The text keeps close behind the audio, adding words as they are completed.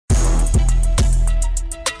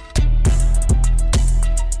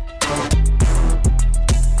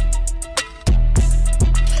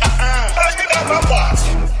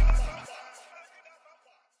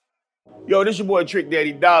Yo, this your boy Trick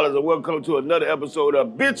Daddy Dollars, and welcome to another episode of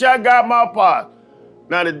Bitch, I Got My Pot.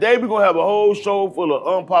 Now today we're gonna have a whole show full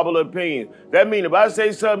of unpopular opinions. That means if I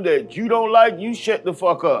say something that you don't like, you shut the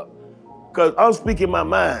fuck up. Cause I'm speaking my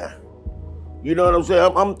mind. You know what I'm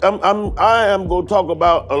saying? I am gonna talk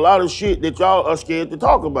about a lot of shit that y'all are scared to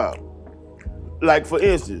talk about. Like for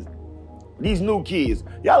instance, these new kids.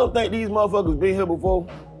 Y'all don't think these motherfuckers been here before?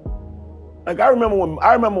 Like I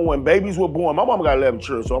remember when babies were born. My mama got 11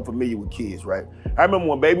 children, so I'm familiar with kids, right? I remember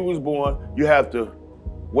when baby was born, you have to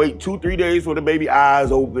wait 2-3 days for the baby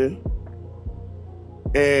eyes open.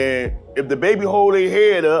 And if the baby hold their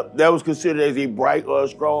head up, that was considered as a bright or a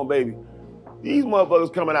strong baby. These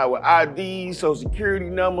motherfuckers coming out with IDs, social security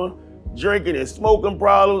number, drinking and smoking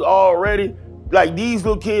problems already. Like these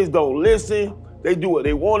little kids don't listen. They do what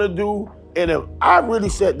they want to do. And if I really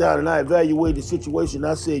sat down and I evaluated the situation,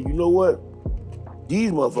 I said, you know what?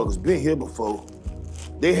 These motherfuckers been here before.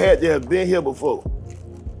 They had to have been here before.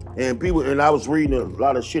 And I was reading a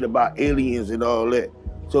lot of shit about aliens and all that.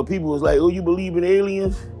 So people was like, oh, you believe in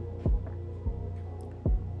aliens?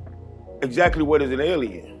 Exactly what is an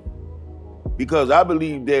alien? Because I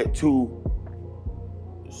believe that to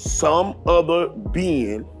some other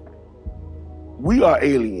being, we are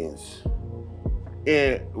aliens.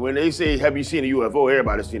 And when they say, have you seen a UFO?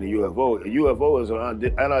 Everybody's seen a UFO. A UFO is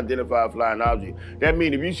an unidentified flying object. That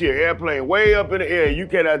means if you see an airplane way up in the air, you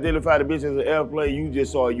can't identify the bitch as an airplane, you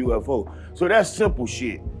just saw a UFO. So that's simple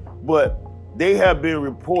shit. But they have been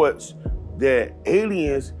reports that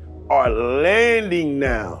aliens are landing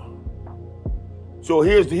now. So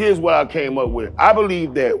here's what I came up with. I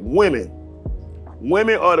believe that women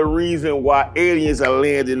are the reason why aliens are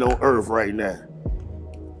landing on Earth right now.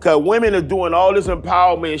 Cause women are doing all this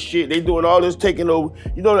empowerment shit. They doing all this taking over.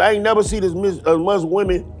 You know, I ain't never seen as much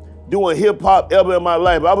women doing hip hop ever in my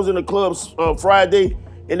life. I was in the club Friday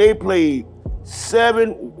and they played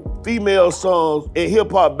 7 female songs in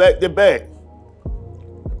hip hop back to back.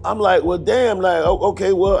 I'm like, well, damn, like,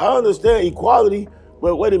 okay, well, I understand equality,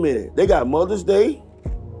 but wait a minute. They got Mother's Day.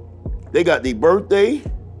 They got their birthday.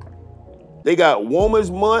 They got Woman's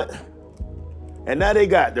Month. And now they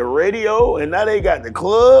got the radio, and now they got the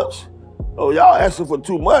clubs. Oh, y'all asking for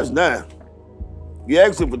too much now. You're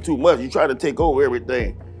asking for too much. You try to take over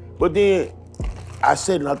everything. But then I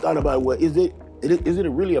said, and I thought about, well, is it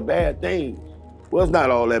really a bad thing? Well, it's not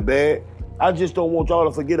all that bad. I just don't want y'all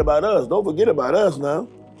to forget about us. Don't forget about us now.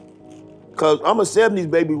 Because I'm a 70s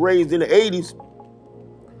baby raised in the 80s.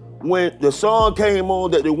 When the song came on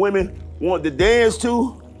that the women wanted to dance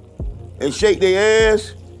to and shake their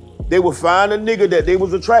ass, they would find a nigga that they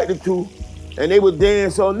was attracted to and they would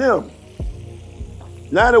dance on them.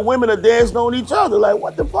 Now the women are dancing on each other, like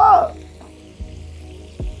what the fuck?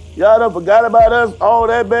 Y'all done forgot about us all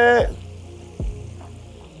that bad?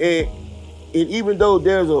 And even though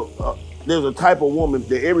there's a type of woman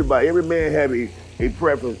that every man have a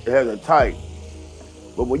preference, has a type.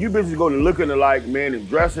 But when you bitches go to looking alike, man, and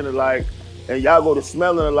dressing alike, and y'all go to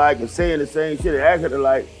smelling alike and saying the same shit and acting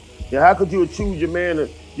alike, then how could you accuse your man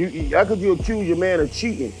of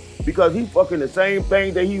cheating? Because he fucking the same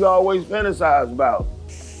thing that he always fantasized about.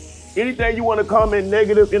 Anything you want to comment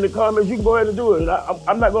negative in the comments, you can go ahead and do it.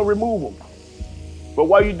 I'm not gonna remove them. But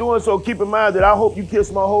while you're doing so, keep in mind that I hope you kiss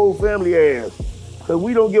my whole family ass. Cause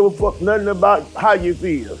we don't give a fuck nothing about how you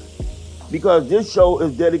feel. Because this show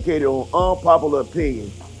is dedicated on unpopular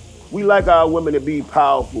opinions. We like our women to be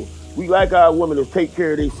powerful. We like our women to take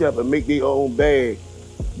care of themselves and make their own bag.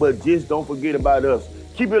 But just don't forget about us.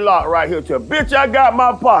 Keep it locked right here to Bitch, I Got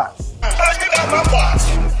My Pots. I got my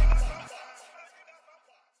pots.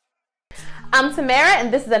 I'm Tamara,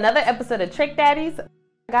 and this is another episode of Trick Daddy's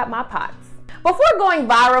I Got My Pots. Before going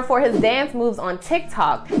viral for his dance moves on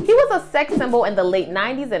TikTok, he was a sex symbol in the late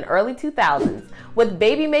 90s and early 2000s, with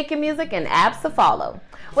baby-making music and abs to follow.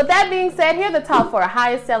 With that being said, here are the top 4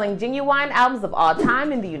 highest-selling Genuine albums of all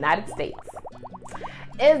time in the United States.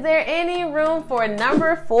 Is there any room for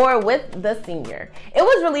number 4 with The Senior? It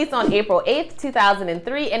was released on April 8th,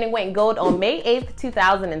 2003, and it went gold on May 8th,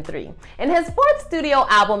 2003. And his 4th studio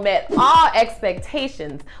album met all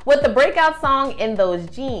expectations with the breakout song In Those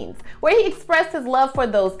Jeans, where he expressed his love for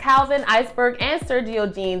those Calvin, Iceberg, and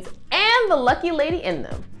Sergio jeans and the lucky lady in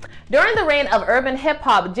them. During the reign of urban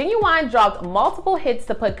hip-hop, Genuine dropped multiple hits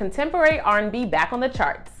to put contemporary R&B back on the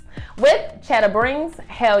charts, with Cheddar Brings,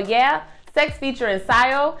 Hell Yeah, Sex featuring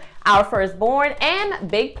Sayo, Our Firstborn, and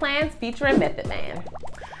Big Plans featuring Method Man.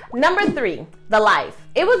 Number 3, The Life.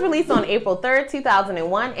 It was released on April 3rd,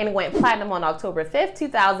 2001, and it went platinum on October 5th,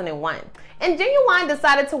 2001. And Genuine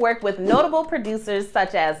decided to work with notable producers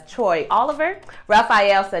such as Troy Oliver,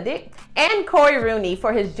 Raphael Saadiq, and Corey Rooney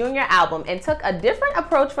for his junior album, and took a different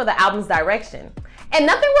approach for the album's direction. And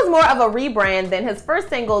nothing was more of a rebrand than his first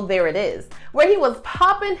single, There It Is, where he was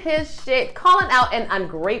popping his shit, calling out an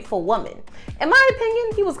ungrateful woman. In my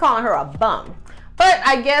opinion, he was calling her a bum. But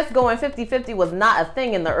I guess going 50-50 was not a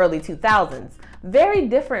thing in the early 2000s. Very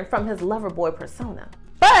different from his lover boy persona.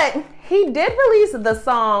 But he did release the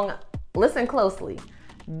song, listen closely,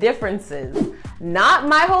 Differences, not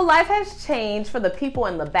My Whole Life Has Changed for the people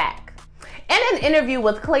in the back. In an interview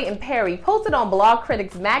with Clayton Perry posted on Blog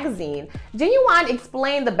Critics magazine, Genuine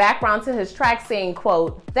explained the background to his track saying,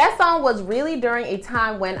 quote, "That song was really during a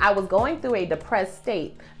time when I was going through a depressed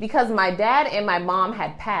state because my dad and my mom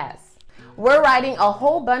had passed. We're writing a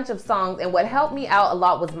whole bunch of songs, and what helped me out a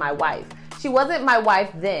lot was my wife. She wasn't my wife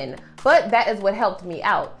then, but that is what helped me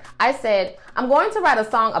out. I said, I'm going to write a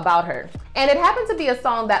song about her. And it happened to be a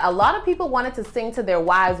song that a lot of people wanted to sing to their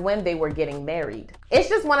wives when they were getting married. It's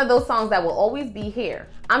just one of those songs that will always be here.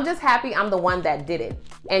 I'm just happy I'm the one that did it."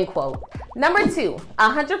 End quote. Number 2,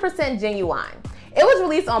 100% Genuine. It was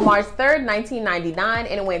released on March 3rd, 1999,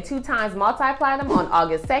 and it went 2 times multi-platinum on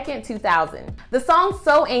August 2nd, 2000. The song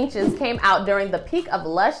So Anxious came out during the peak of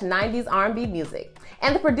lush 90s R&B music.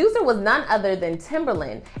 And the producer was none other than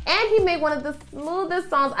Timbaland, and he made one of the smoothest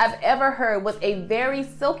songs I've ever heard, with a very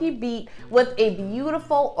silky beat with a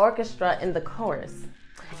beautiful orchestra in the chorus.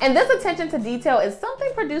 And this attention to detail is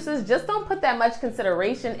something producers just don't put that much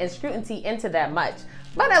consideration and scrutiny into that much,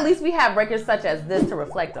 but at least we have records such as this to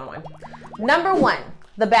reflect on. Number 1,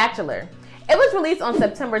 The Bachelor. It was released on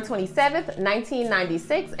September 27th,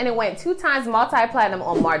 1996, and it went 2 times multi-platinum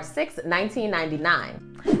on March 6th, 1999.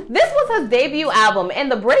 This was his debut album,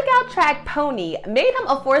 and the breakout track Pony made him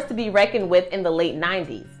a force to be reckoned with in the late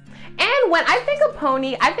 90s. And when I think of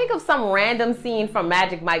Pony, I think of some random scene from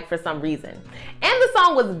Magic Mike for some reason. And the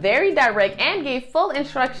song was very direct and gave full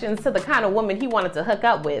instructions to the kind of woman he wanted to hook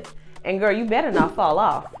up with. And girl, you better not fall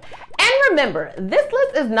off. And remember, this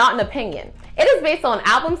list is not an opinion. It is based on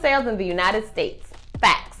album sales in the United States.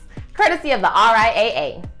 Facts. Courtesy of the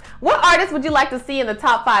RIAA. What artists would you like to see in the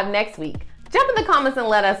top 5 next week? Jump in the comments and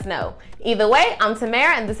let us know. Either way, I'm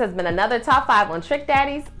Tamara, and this has been another Top 5 on Trick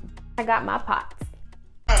Daddies. I got my pots.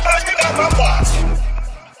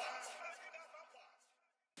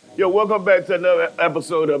 Yo, welcome back to another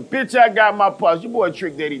episode of Bitch, I Got My Pots. Your boy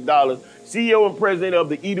Trick Daddy Dollars, CEO and president of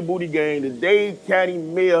the Eat a Booty Gang, the Dade County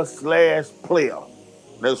Mayor / player.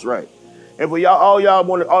 That's right. And for y'all, all y'all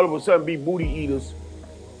want to all of a sudden be booty eaters,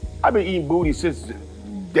 I've been eating booty since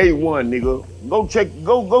day one, nigga.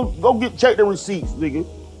 Check the receipts, nigga.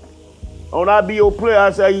 On I be your player,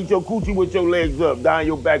 I say I eat your coochie with your legs up, down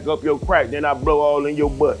your back, up your crack, then I blow all in your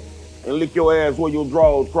butt and lick your ass where your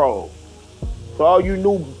drawers crawl. So all you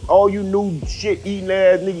new shit eating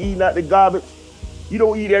ass nigga eating out the garbage, you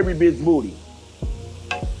don't eat every bitch booty.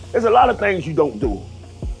 There's a lot of things you don't do.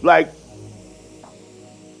 Like,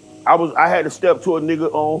 I had to step to a nigga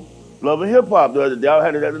on Love and Hip Hop the other day. I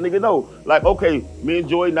had to let the nigga know. Like, okay, me and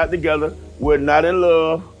Joy not together. We're not in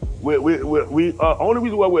love. We only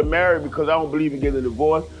reason why we're married because I don't believe in getting a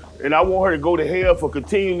divorce. And I want her to go to hell for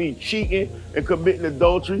continually cheating and committing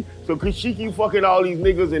adultery. So cause she keep fucking all these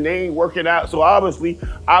niggas and they ain't working out. So obviously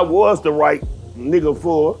I was the right nigga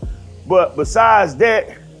for her. But besides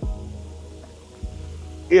that,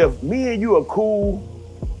 if me and you are cool,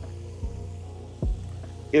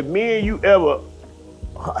 if me and you ever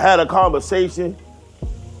had a conversation,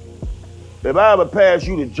 if I ever passed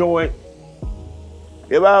you the joint,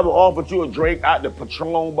 if I ever offered you a drink out the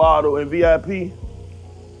Patron bottle in VIP,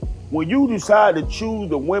 when you decide to choose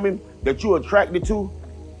the women that you're attracted to,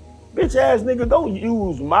 bitch ass nigga, don't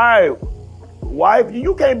use my wife.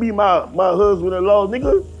 You can't be my husband-in-law,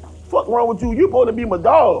 nigga. Fuck wrong with you? You supposed to be my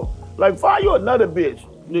dog. Like, find you another bitch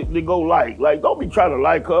to go like. Like, don't be trying to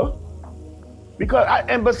like her. Because,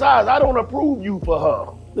 and besides, I don't approve you for her.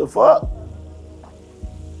 The fuck?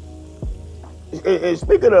 And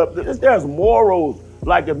speaking of, there's morals.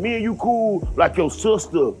 Like if me and you cool, like your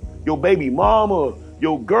sister, your baby mama,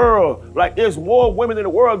 your girl, like there's more women in the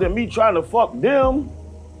world than me trying to fuck them.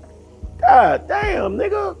 God damn,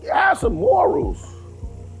 nigga, have some morals.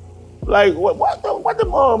 Like what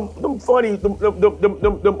them funny, them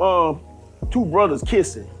two brothers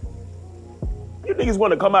kissing. You niggas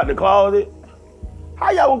wanna come out the closet? How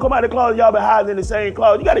y'all gonna come out the closet? Y'all been hiding in the same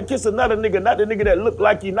closet. You gotta kiss another nigga, not the nigga that look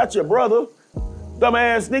like you, not your brother.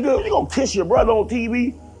 Dumbass nigga, you gonna kiss your brother on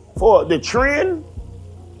TV for the trend?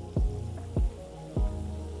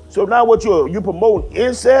 So now what you promoting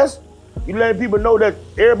incest? You letting people know that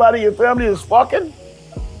everybody in your family is fucking?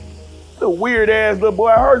 The weird ass little boy.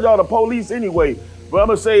 I heard y'all the police anyway, but I'm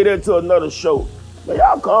gonna say that to another show. Man,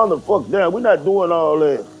 y'all calm the fuck down. We're not doing all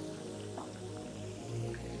that.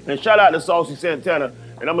 And shout out to Saucy Santana.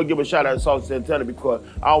 And I'm gonna give a shout out to Saucy Santana because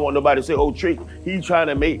I don't want nobody to say, oh, Trick, he trying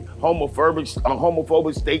to make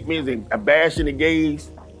homophobic statements and bashing the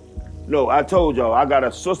gays. No, I told y'all, I got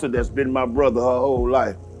a sister that's been my brother her whole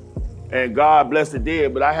life. And God bless the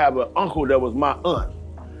dead, but I have an uncle that was my aunt.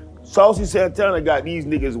 Saucy Santana got these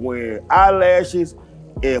niggas wearing eyelashes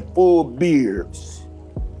and full beards.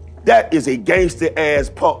 That is a gangster ass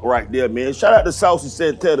punk right there, man. Shout out to Saucy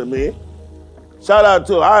Santana, man. Shout out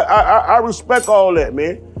to I respect all that,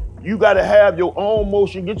 man. You gotta have your own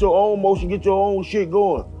motion, get your own shit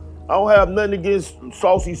going. I don't have nothing against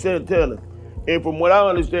Saucy Santana. And from what I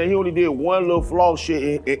understand, he only did one little flaw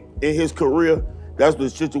shit in his career. That's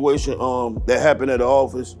the situation that happened at the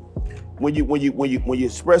office. When you're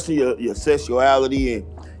expressing your sexuality and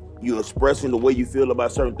you're expressing the way you feel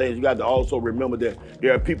about certain things, you got to also remember that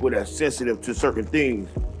there are people that's sensitive to certain things.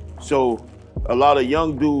 So a lot of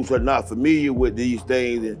young dudes are not familiar with these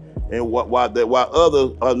things, and while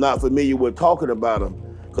others are not familiar with talking about them.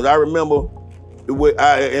 Because I remember,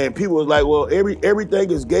 and people was like, well,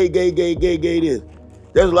 everything is gay this.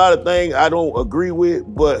 There's a lot of things I don't agree with,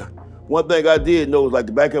 but one thing I did know is like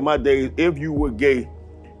the back in my days, if you were gay,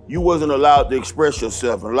 you wasn't allowed to express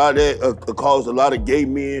yourself. And a lot of that caused a lot of gay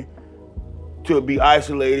men to be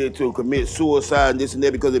isolated, to commit suicide and this and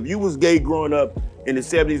that. Because if you was gay growing up in the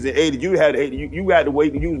 70s and 80s, you had to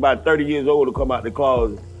wait till you was about 30 years old to come out the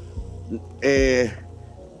closet. And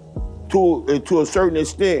to a certain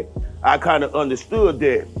extent, I kind of understood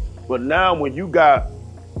that. But now when you got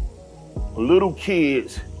little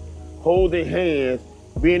kids holding hands,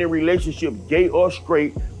 being in relationships, gay or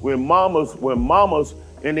straight, when mamas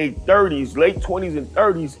in their 30s, late 20s and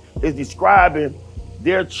 30s, is describing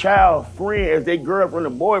their child friend as their girlfriend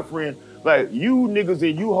or boyfriend, like, you niggas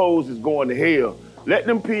and you hoes is going to hell. Let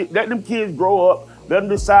them kids grow up, let them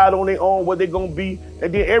decide on their own what they're gonna be,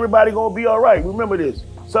 and then everybody gonna be all right. Remember this,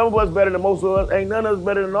 some of us better than most of us, ain't none of us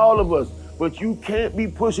better than all of us, but you can't be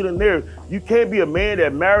pushing in there. You can't be a man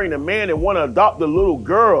that marrying a man that wanna adopt a little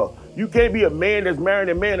girl. You can't be a man that's marrying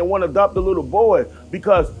a man that wanna adopt a little boy,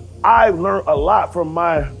 because I learned a lot from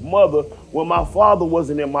my mother when my father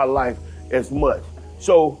wasn't in my life as much.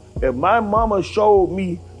 So if my mama showed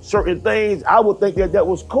me certain things, I would think that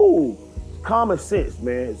was cool. It's common sense,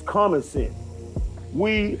 man. It's common sense.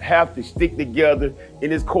 We have to stick together in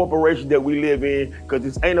this corporation that we live in, because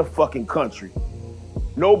this ain't a fucking country.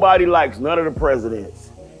 Nobody likes none of the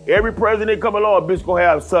presidents. Every president come along, a bitch gonna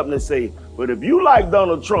have something to say. But if you like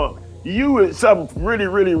Donald Trump, you is something really,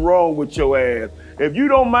 really wrong with your ass. If you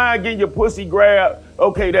don't mind getting your pussy grabbed,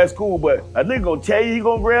 okay, that's cool, but a nigga gonna tell you he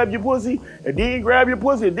gonna grab your pussy, and then grab your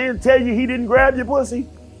pussy, and then tell you he didn't grab your pussy?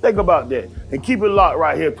 Think about that. And keep it locked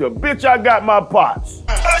right here to Bitch, I Got My Pots.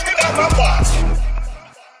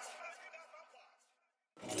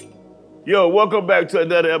 Yo, welcome back to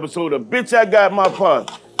another episode of Bitch, I Got My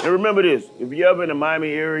Pots. And remember this, if you ever in the Miami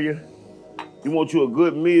area, you want you a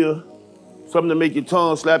good meal, something to make your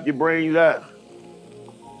tongue slap your brains out,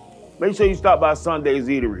 make sure you stop by Sunday's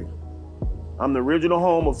Eatery. I'm the original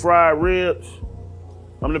home of fried ribs.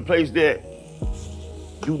 I'm the place that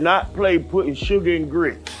do not play putting sugar in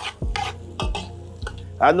grits.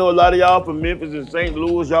 I know a lot of y'all from Memphis and St.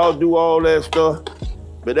 Louis, y'all do all that stuff,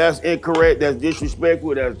 but that's incorrect, that's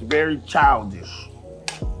disrespectful, that's very childish.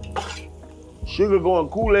 Sugar going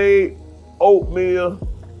Kool-Aid, oatmeal,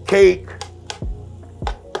 cake.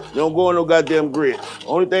 Don't go in no goddamn grits.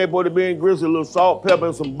 Only thing supposed to be in grits is a little salt, pepper,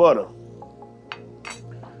 and some butter.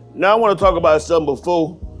 Now I want to talk about something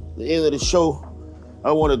before the end of the show.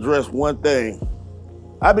 I want to address one thing.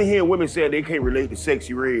 I've been hearing women say they can't relate to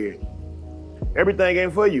Sexy Red. Everything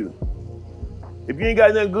ain't for you. If you ain't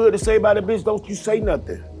got nothing good to say about a bitch, don't you say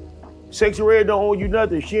nothing. Sexy Red don't owe you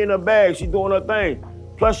nothing. She in her bag, she doing her thing.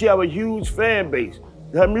 Plus she have a huge fan base.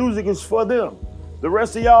 Her music is for them. The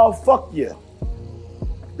rest of y'all, fuck you.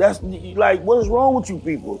 That's like, what is wrong with you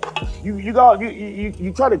people? You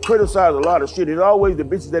try to criticize a lot of shit. It's always the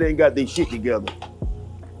bitches that ain't got their shit together.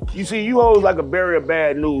 You see, you always like a barrier of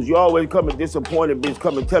bad news. You always come and disappointed bitch,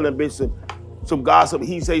 come and telling bitch some gossip,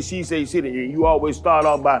 he say, she say shit, and you always start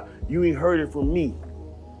off by, you ain't heard it from me.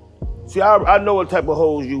 See, I know what type of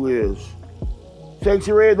hoes you is.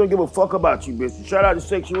 Sexy Red don't give a fuck about you, bitch. Shout out to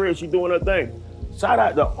Sexy Red, she doing her thing. Shout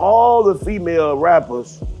out to all the female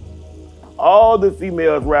rappers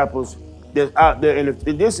that's out there. And if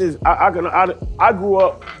this is, I grew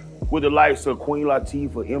up with the likes of Queen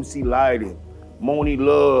Latifah, MC Light, and Moni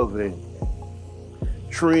Love, and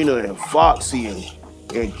Trina, and Foxy,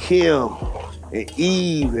 and Kim, and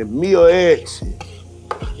Eve, and Mia X,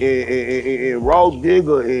 and Raw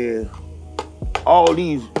Digger, and all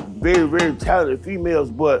these very, very talented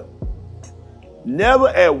females, but never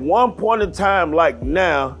at one point in time like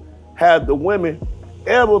now have the women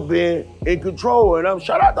ever been in control. And I'm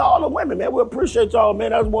shout out to all the women, man. We appreciate y'all,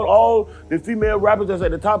 man. I just want all the female rappers that's at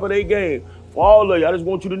the top of their game. For all of you, I just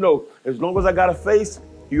want you to know, as long as I got a face,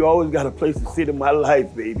 you always got a place to sit in my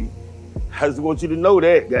life, baby. I just want you to know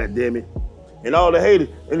that, goddammit. And all the haters.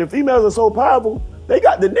 And the females are so powerful, they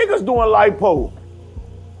got the niggas doing lipo.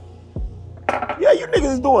 Yeah, you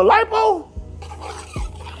niggas is doing lipo?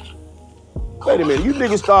 Wait a minute, you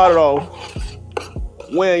niggas started off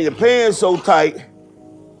wearing your pants so tight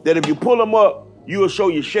that if you pull them up, you'll show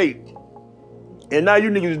your shape. And now you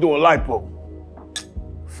niggas is doing lipo.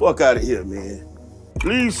 Fuck out of here, man.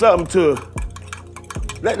 Leave something to,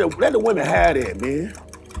 let the women have that, man.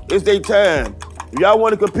 It's their time. If y'all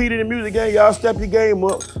want to compete in the music game, y'all step your game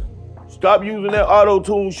up. Stop using that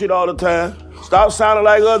auto-tune shit all the time. Stop sounding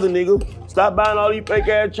like other niggas. Stop buying all these fake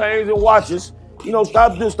ass chains and watches. You know,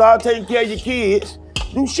 start taking care of your kids.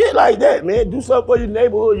 Do shit like that, man. Do something for your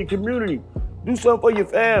neighborhood, your community. Do something for your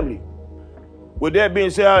family. With that being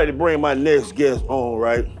said, I had to bring my next guest on,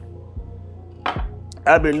 right?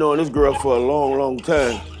 I've been knowing this girl for a long, long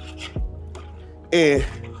time. And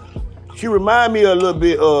she remind me a little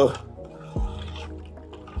bit of,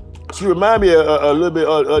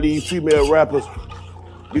 of these female rappers,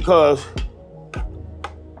 because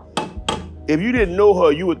if you didn't know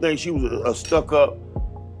her, you would think she was a stuck-up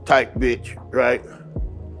type bitch, right?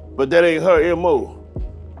 But that ain't her MO.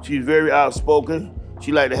 She's very outspoken.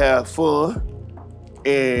 She like to have fun,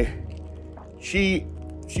 and she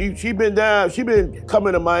been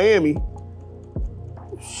coming to Miami.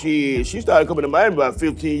 She started coming to Miami about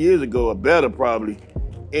 15 years ago, or better probably,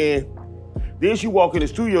 and then she walked in the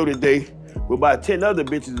studio today with about 10 other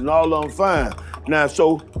bitches, and all of them fine. Now,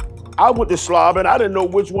 so I went to slobbing. I didn't know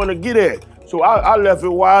which one to get at. So I left it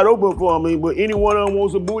wide open for me, but any one of them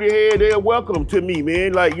wants a booty head, they're welcome to me,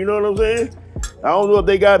 man. Like, you know what I'm saying? I don't know if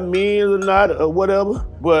they got means or not or whatever,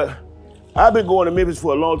 but I've been going to Memphis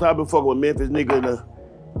for a long time. I've been fucking with Memphis niggas,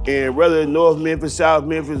 and whether North Memphis, South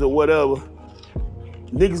Memphis, or whatever,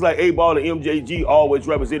 niggas like A-Ball and MJG always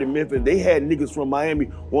represented Memphis. They had niggas from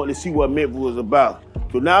Miami wanting to see what Memphis was about.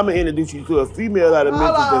 So now I'm gonna introduce you to a female out of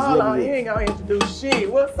Memphis that's Hold on, you ain't gonna introduce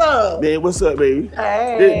shit. What's up? Man, what's up, baby?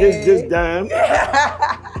 Hey. This dime.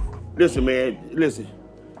 Listen, man, listen.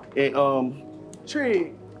 And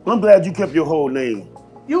Trick. I'm glad you kept your whole name.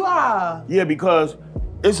 You are. Yeah, because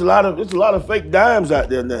it's a lot of fake dimes out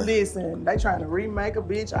there now. Listen, they trying to remake a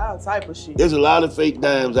bitch, all type of shit. There's a lot of fake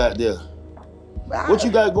dimes out there. What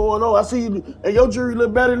you got going on? I see you, and your jury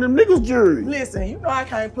look better than them niggas' jury. Listen, you know I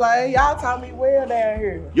can't play. Y'all taught me well down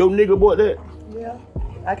here. Your nigga bought that? Yeah.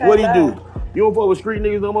 I can't What he lie. do? You don't fuck with street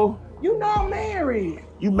niggas no more? You know I'm married.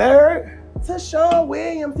 You married? To Sean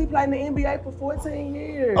Williams. He played in the NBA for 14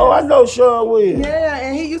 years. Oh, I know Sean Williams. Yeah,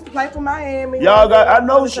 and he used to play for Miami. I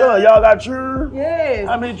know Sean. Y'all got children? Yes.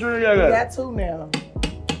 How many children y'all got? We got 2 now.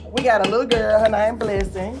 We got a little girl, her name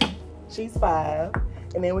Blessing. She's 5.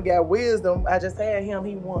 And then we got Wisdom. I just had him,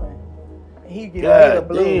 he won. And he get rid of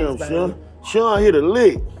blues, damn, Sean. Sean hit a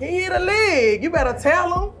lick. He hit a leg. You better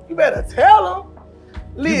tell him. You better tell him.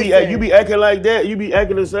 Listen. You be acting like that? You be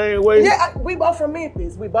acting the same way? Yeah, we both from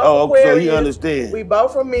Memphis. We both Aquarius. So he understand. We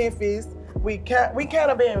both from Memphis. We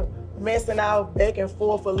kind of been messing out back and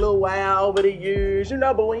forth for a little while over the years, you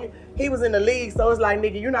know, but when he was in the league, so it's like,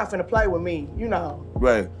 nigga, you're not finna play with me, you know.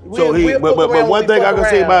 Right. So but one thing I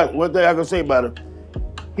can say about him,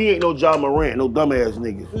 he ain't no John Morant, no dumbass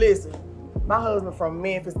nigga. Listen, my husband from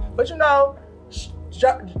Memphis, but you know,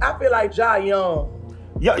 I feel like Ja Young.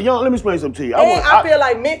 Young, let me explain something to you. I feel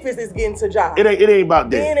like Memphis is getting to Ja. It ain't about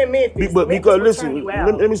that. Being in Memphis, because listen,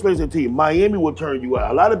 let me explain something to you. Miami will turn you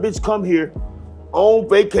out. A lot of bitches come here on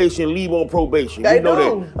vacation, leave on probation. They you know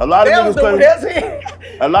do. That. A lot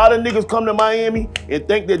of niggas come to Miami and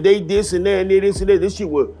think that they this and that and this and that. This shit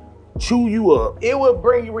will chew you up. It will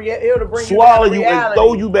bring you swallow you and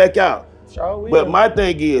throw you back out. Sure will. But my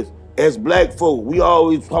thing is, as black folk, we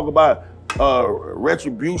always talk about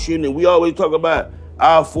retribution, and we always talk about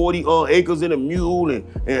our 40 acres and a mule,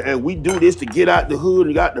 and we do this to get out the hood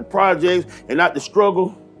and got the projects and not the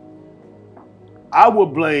struggle. I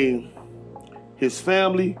would blame his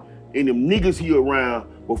family and them niggas he around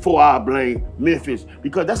before I blame Memphis,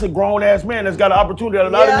 because that's a grown ass man that's got an opportunity that a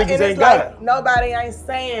lot of niggas ain't got. Nobody ain't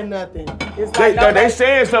saying nothing. It's They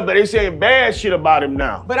saying something. They saying bad shit about him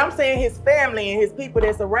now. But I'm saying his family and his people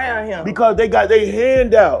that's around him. Because they got their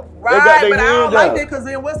hand out. Right, but I don't like that, because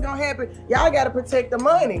then what's gonna happen? Y'all gotta protect the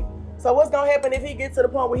money. So what's gonna happen if he gets to the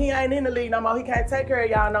point where he ain't in the league no more? He can't take care of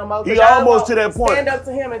y'all no more. He almost to that point. Stand up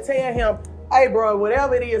to him and tell him, hey, bro,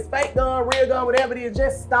 whatever it is, fake gun, real gun, whatever it is,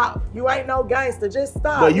 just stop. You ain't no gangster, just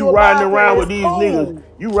stop. But you riding around with these niggas.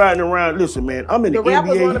 You riding around, listen, man, I'm in the NBA. The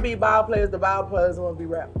rappers want to be ball players, the ball players want to be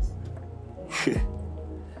rappers.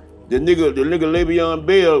 The nigga Le'Veon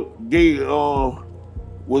Bell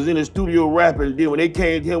was in the studio rapping, then when they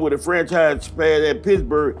came to him with a franchise pass at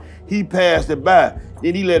Pittsburgh, he passed it by.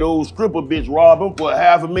 Then he let old stripper bitch rob him for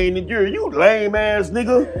 $500,000 a year. You lame ass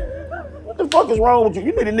nigga. What the fuck is wrong with you?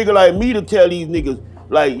 You need a nigga like me to tell these niggas,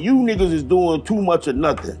 like, you niggas is doing too much of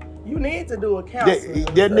nothing. You need to do a counseling.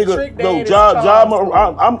 That nigga,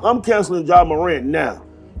 I'm canceling Ja Morant now.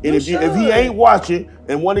 And if he ain't watching,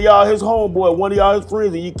 and one of y'all his homeboy, one of y'all his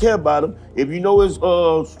friends, and you care about him, if you know his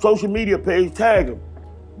social media page, tag him.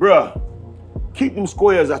 Bruh, keep them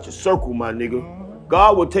squares out your circle, my nigga.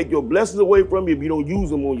 God will take your blessings away from you if you don't use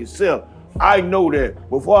them on yourself. I know that.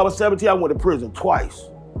 Before I was 17, I went to prison twice.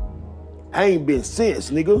 I ain't been since,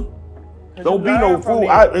 nigga. Don't be no fool.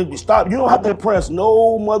 Stop. You don't have to impress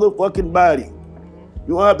no motherfucking body.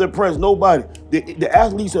 You don't have to impress nobody. The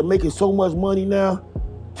athletes are making so much money now,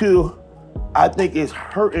 till I think it's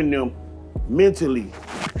hurting them mentally.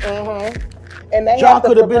 And they Ja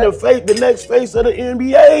could have been the next face of the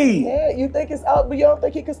NBA. Yeah, you think it's out, but you don't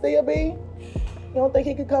think he could still be? You don't think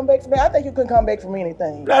he could come back from that? I think you can come back from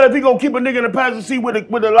anything. Not if he gonna keep a nigga in the passenger seat with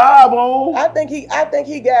the live on. I think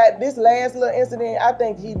he got this last little incident. I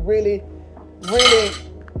think he really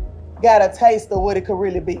got a taste of what it could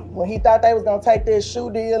really be. When he thought they was gonna take this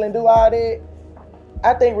shoe deal and do all that,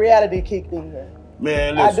 I think reality kicked in.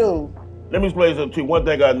 Man, listen, I do. Let me explain something to you. One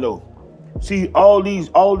thing I know. See, all these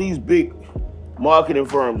big marketing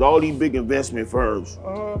firms, all these big investment firms,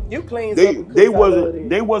 you clean. They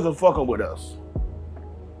wasn't fucking with us.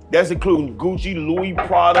 That's including Gucci, Louis,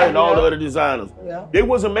 Prada, and all the other designers. Yeah. They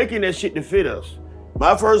wasn't making that shit to fit us.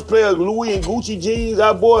 My first pair of Louis and Gucci jeans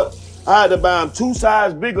I bought, I had to buy them 2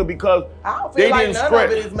 sizes bigger because I don't feel like none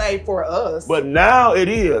of it is made for us. But now it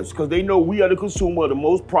is, because they know we are the consumer of the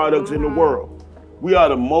most products in the world. We are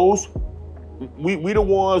the most, we the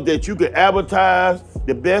ones that you can advertise,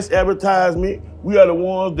 the best advertisement. We are the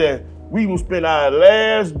ones that we will spend our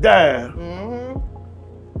last dime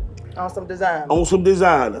on some designer. On some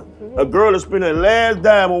designer. A girl is spending her last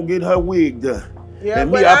dime on getting her wig done. Yeah, and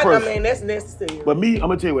but I mean, that's necessary. But me, I'm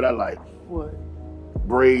gonna tell you what I like. What?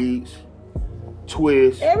 Braids,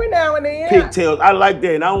 twists. Every now and then. Pigtails. I like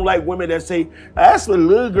that. And I don't like women that say, that's for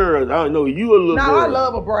little girls. I don't know, you a little girl. No, I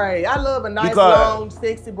love a braid. I love a nice, long,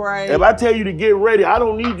 sexy braid. If I tell you to get ready, I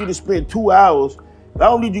don't need you to spend 2 hours. I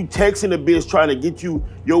don't need you texting the bitch trying to get you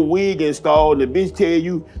your wig installed, and the bitch tell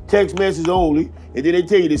you text message only, and then they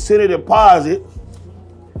tell you to send a deposit.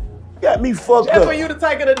 Got me fucked up. Just for you to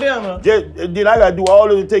take her to dinner. Then I gotta do all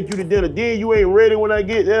this to take you to dinner. Then you ain't ready when I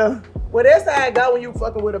get there. Well, that's how it go when you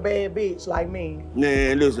fucking with a bad bitch like me.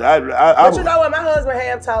 Man, listen, but you know what? My husband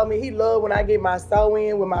have told me he love when I get my sew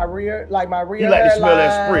in with my rear, like my rear. He like to smell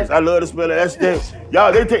that spritz. I love to smell that. That's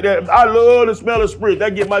y'all. They take that. I love to smell of spritz.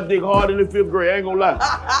 That get my dick hard in the 5th grade. I ain't gonna lie.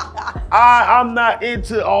 I'm not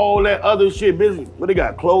into all that other shit business. But they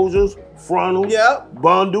got closures, frontals,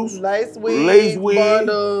 bundles, lace wigs,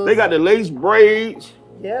 bundles. They got the lace braids.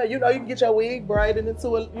 Yeah, you know you can get your wig braided into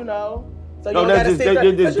a, you know. So you don't gotta sit there.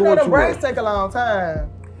 But you know the braids take a long time.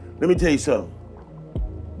 Let me tell you something.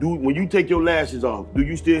 When you take your lashes off, do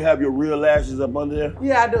you still have your real lashes up under there?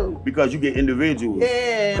 Yeah, I do. Because you get individuals.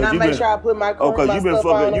 Yeah, and I make sure I put my you've been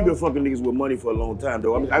fucking niggas with money for a long time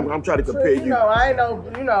though. I'm trying to compare you. I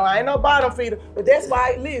ain't no bottom feeder. But that's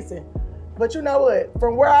why, listen. But you know what?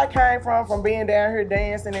 From where I came from being down here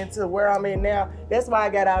dancing into where I'm in now, that's why I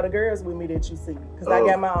got all the girls with me that you see. Because I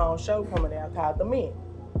got my own show coming out called The Men.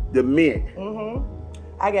 The Men.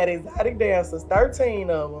 I got exotic dancers, 13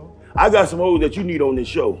 of them. I got some hoes that you need on this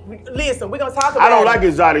show. Listen, we're gonna talk about I don't like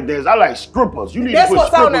exotic dancers. I like strippers. You need to put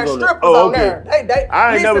strippers on there. Strippers on there.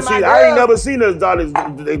 I ain't never seen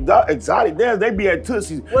exotic dance. They be at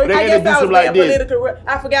Tootsie's. Well, they I guess I was like political.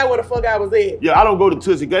 I forgot where the fuck I was at. Yeah, I don't go to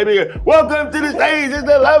Tootsie. Welcome to the stage. It's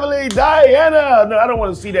the lovely Diana. No, I don't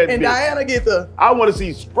want to see that. And bitch. Diana get the. I want to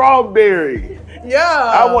see strawberry. Yeah.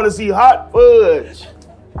 I want to see hot fudge.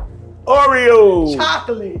 Oreo.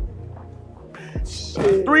 Chocolate.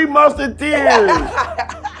 Shit. 3 Musketeers.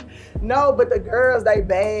 No, but the girls, they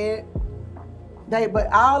bad.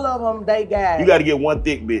 But all of them, they got. You got to get one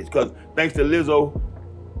thick bitch, because thanks to Lizzo,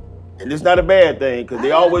 and it's not a bad thing, because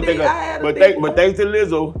they always think, but thanks to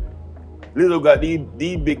Lizzo got these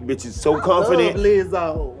big bitches so confident.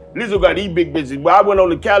 Lizzo got these big bitches. When I went on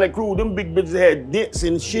the Cali cruise, them big bitches had dents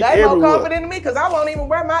and shit everywhere. They more confident than me, because I won't even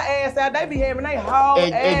wear my ass out. They be having their whole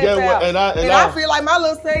ass out. And I feel like my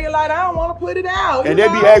little cellulite, I don't want to put it out. And they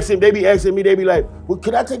be asking me, they be like, well,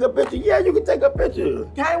 can I take a picture? Yeah, you can take a picture.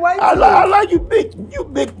 Can't wait. I like you big,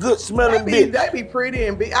 good smelling bitch. They be pretty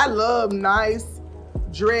and big. I love nice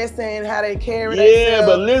dressing, how they carry themselves. Yeah,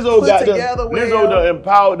 but Lizzo done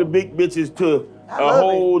empowered the big bitches to a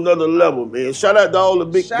whole nother level, man. Shout out to all the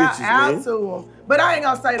big bitches, man. Shout out to them. But I ain't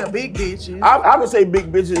gonna say the big bitches. I can say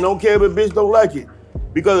big bitches, don't care if a bitch don't like it.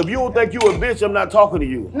 Because if you don't think you a bitch, I'm not talking to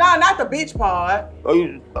you. Nah, not the bitch part.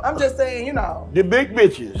 I'm just saying, you know. The big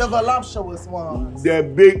bitches. The voluptuous ones. The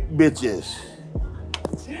big bitches.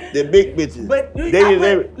 The big bitches. But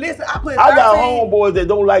listen, I got homeboys that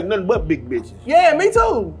don't like nothing but big bitches. Yeah, me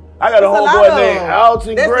too. I got a homeboy named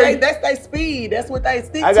Alton Gray. That's their speed. That's what they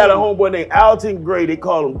stick to. I got a homeboy named Alton Gray. They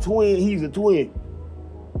call him Twin. He's a twin.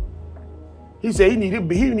 He said he need him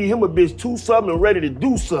a bitch 2-something and ready to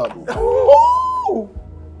do something. Ooh.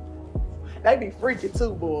 They be freaky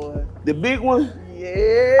too, boy. The big ones?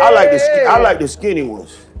 Yeah. I like the skinny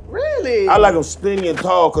ones. Really? I like them skinny and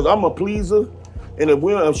tall because I'm a pleaser. And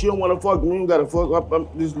if she don't want to fuck, we don't got to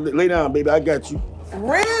fuck. Just lay down, baby. I got you.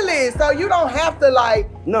 Really? So you don't have to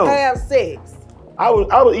have sex? I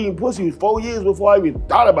was eating pussy 4 years before I even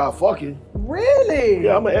thought about fucking. Really?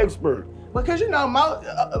 Yeah, I'm an expert. Because you know,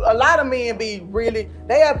 a lot of men be really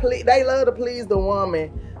they love to please the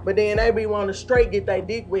woman, but then they be wanting to straight get their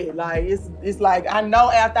dick wet. Like it's like I know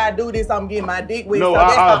after I do this, I'm getting my dick wet. No, so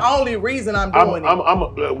that's the only reason I'm doing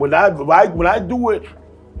it. When I do it.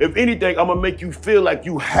 If anything, I'm gonna make you feel like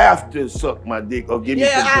you have to suck my dick or give me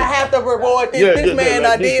some dick. I have to reward this. This man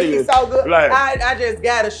done did me so good. Like, I just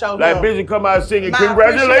gotta show him. Like bitch come out singing,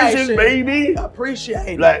 congratulations, baby.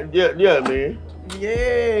 Appreciate it. Like, yeah, man.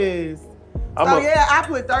 Yes. I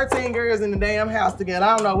put 13 girls in the damn house together.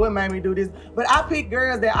 I don't know what made me do this, but I picked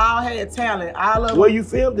girls that all had talent. Where you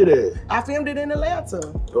filmed it at? I filmed it in Atlanta.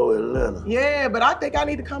 Oh, Atlanta. Yeah, but I think I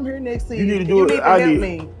need to come here next season. You need to do it. Help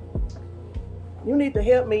me. You need to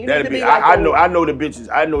help me. You need to be like I know the bitches.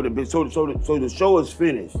 I know the bitches. So the show is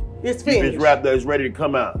finished. It's finished. It's wrapped up. It's ready to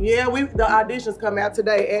come out. Yeah, the auditions come out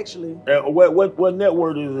today, actually. What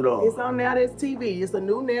network is it on? It's on Now That's TV. It's a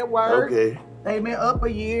new network. Okay. They've been up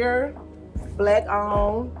a year. Black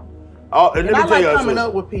owned. And let me tell you coming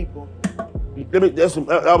up with people.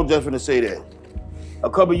 I was just gonna say that. A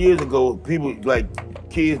couple years ago, people like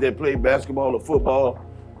kids that play basketball or football,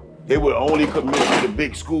 they would only commit to the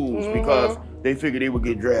big schools because they figured they would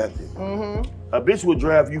get drafted. A bitch will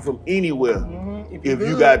draft you from anywhere if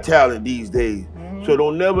you got talent these days. So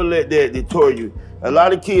don't never let that deter you. A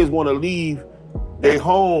lot of kids want to leave their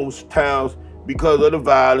homes, towns, because of the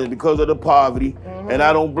violence, because of the poverty, and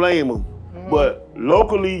I don't blame them. But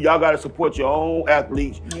locally, y'all gotta support your own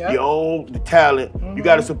athletes, your own talent. You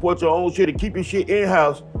gotta support your own shit and keep your shit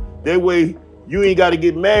in-house. That way, you ain't gotta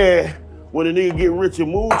get mad when a nigga get rich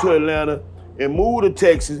and move to Atlanta and move to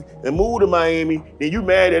Texas and move to Miami, then you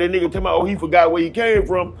mad at a nigga talking about, oh, he forgot where he came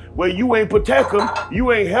from. Well, you ain't protect him,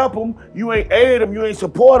 you ain't help him, you ain't aid him, you ain't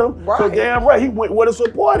support him. Right. So damn right, he went where to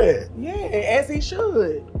support at. Yeah, as he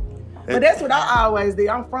should. But that's what I always did.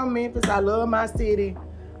 I'm from Memphis, I love my city.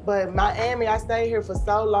 But Miami, I stayed here for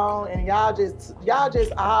so long, and y'all just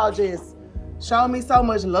all show me so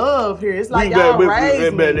much love here. It's like y'all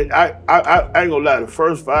raised me. I ain't gonna lie, the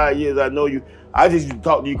first 5 years I know you, I just used to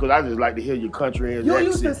talk to you because I just like to hear your country ass accent. You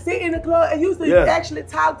used to sit in the club and used to actually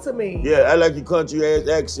talk to me. Yeah, I like your country ass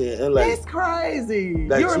accent. And that's crazy.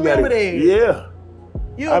 Like you remember that? Yeah.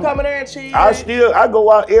 You come in there and chill. I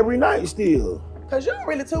go out every night still. Cause you don't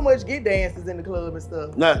really too much get dances in the club and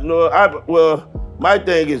stuff. My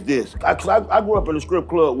thing is this. I grew up in a strip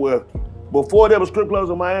club where before there was strip clubs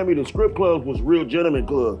in Miami, the strip clubs was real gentleman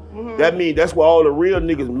club. That means that's where all the real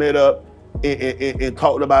niggas met up and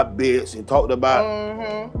talked about bets and talked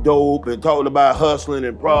about dope and talked about hustling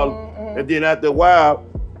and problems. And then after a while,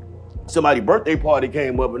 somebody's birthday party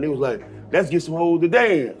came up and it was like, let's get some hoes to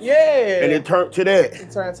dance. Yeah. And it turned to that.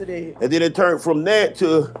 And then it turned from that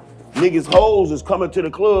to niggas hoes is coming to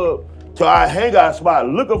the club to our hangout spot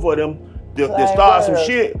looking for them to start some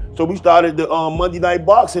shit. So we started the Monday night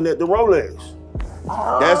boxing at the Rolex.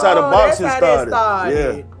 Oh, that's how the boxing started.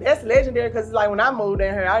 Yeah. That's legendary because it's like when I moved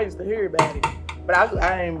down here, I used to hear about it. But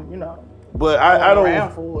I ain't, But I don't.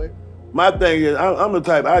 Around for it. My thing is, I'm the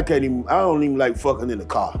type I don't even like fucking in the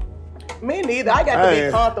car. Me neither. I got to be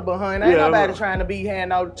comfortable, honey. Ain't Yeah, nobody trying to be having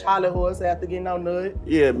no Charlie horse after getting no nut.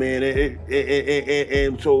 Yeah, man.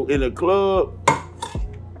 And so in the club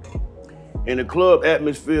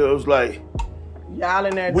atmosphere, it was like y'all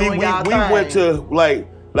in there we doing y'all thing. went to like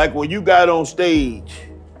when you got on stage,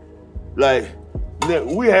 like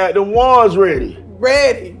we had the wands ready.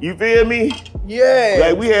 Ready. You feel me? Yeah.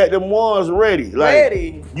 Like we had them ones ready. Like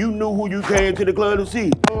ready. You knew who you came to the club to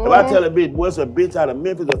see. If I tell a bitch, what's a bitch out of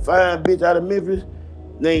Memphis, a fine bitch out of Memphis,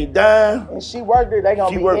 named Dime. And she worked it, they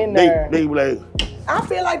gonna be in there. They like. I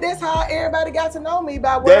feel like that's how everybody got to know me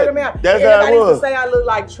by word of mouth. That's everybody how it was. used to say I look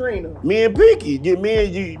like Trina. Me and Pinky,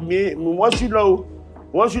 once you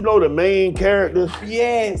know the main characters.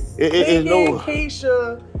 Yes. Pinky,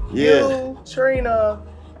 Keisha, you, Trina.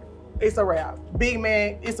 It's a wrap. Big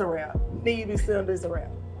man, it's a wrap. Neve Cylinder, it's a wrap.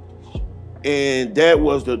 And that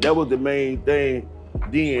was the main thing.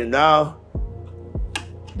 Then now,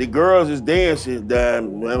 the girls is dancing.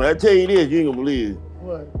 When I tell you this, you ain't gonna believe it.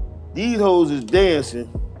 What? These hoes is dancing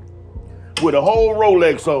with a whole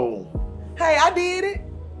Rolex on. Hey, I did it.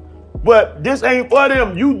 But this ain't for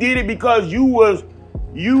them. You did it because you were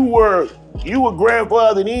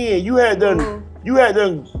grandfathered in. You had done. You had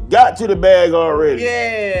done got to the bag already.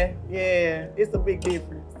 Yeah. It's a big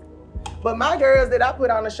difference. But my girls that I put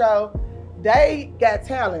on the show, they got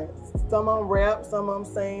talent. Some of them rap, some of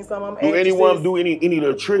them sing, some of them Do anyone do any of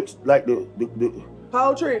the tricks, like the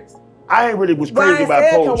pole tricks? I ain't really was crazy about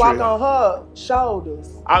pole tricks. Can walk on her shoulders.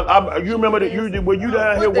 You remember that you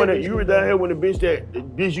down here when you were down here when the bitch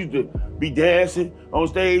used to be dancing on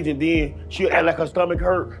stage and then she'd act like her stomach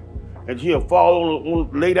hurt. And she'll fall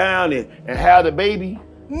lay down and have the baby.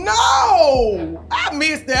 No! I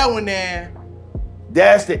missed that one there.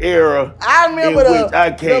 That's the era. I remember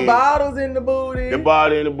the bottles in the booty. The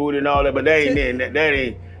bottle in the booty and all that, but that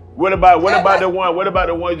ain't. What about the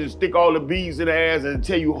ones that stick all the beads in the ass and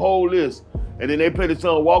tell you hold this? And then they play the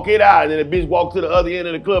song Walk It Out, and then the bitch walk to the other end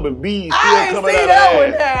of the club and beads still coming out of the ass. I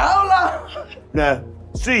ain't see that one now. Hold on. Now,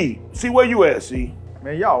 see where you at, see?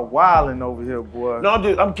 Man, y'all wilding over here, boy. No,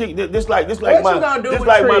 I'm kicking this like my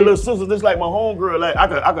little sister, this like my homegirl. Like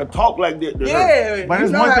I could talk like that to her. But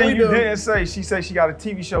there's one thing you didn't say. She said she got a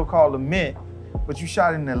TV show called The Mint, but you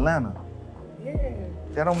shot it in Atlanta. Yeah.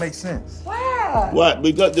 That don't make sense. Why? What?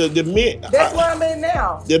 Because the Mint. That's where I'm in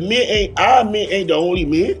now. The Mint ain't the only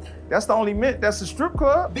Mint. That's the only Mint. That's a strip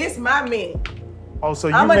club. This my Mint. Oh, so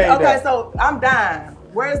you made that. Okay, so I'm dying.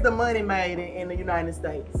 Where's the money made in the United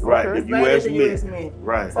States? Right, okay. the US Mint.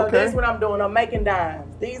 Right. So that's what I'm doing. I'm making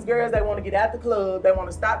dimes. These girls, they want to get out the club. They want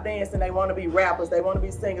to stop dancing. They want to be rappers. They want to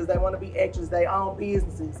be singers. They want to be actors. They own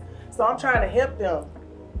businesses. So I'm trying to help them.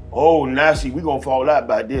 Oh, now see, we gonna fall out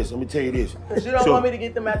by this. Let me tell you this. Because you don't want me to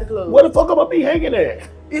get them out the club. Where the fuck am I be hanging at?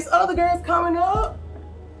 It's other girls coming up.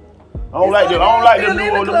 I don't like the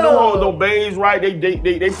new hoes, no beige, right?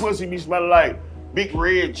 They pussy be smelling like big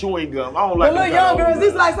red chewing gum. I don't like the little young girls.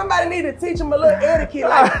 It's like somebody need to teach them a little etiquette,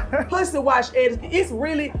 like pussy wash etiquette. It's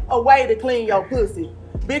really a way to clean your pussy.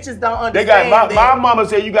 Bitches don't understand. They got my mama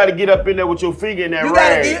said you got to get up in there with your finger in that rag. You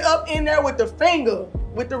got to get up in there with the finger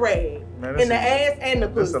with the rag. Man, in the ass and the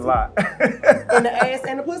pussy. That's a lot. In the ass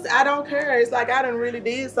and the pussy. I don't care. It's like I done really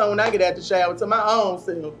did something when I get out the shower to my own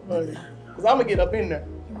self, honey. Because I'm going to get up in there.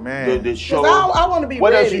 Man. The show. I want to be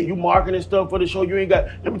what ready. Else you marketing stuff for the show? You ain't got.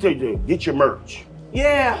 Let me tell you, get your merch.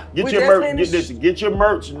 Yeah. Get your merch. Get your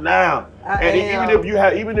merch now. Even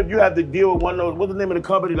if you have to deal with one of those, what's the name of the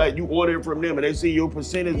company? Like you order it from them and they see your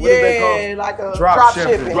percentage. What is that called? Yeah, like a drop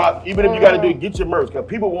shipping. Even if you got to do it, get your merch because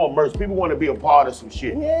people want merch. People want to be a part of some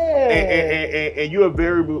shit. Yeah. And you're a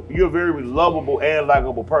very lovable and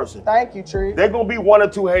likable person. Thank you, Tree. They're gonna be one or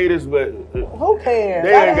two haters, but who cares?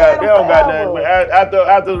 They don't got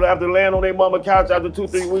nothing. After laying on their mama couch after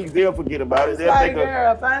 2-3 weeks, they'll forget about it. It's like,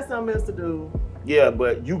 girl, find something else to do. Yeah,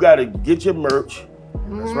 but you gotta get your merch.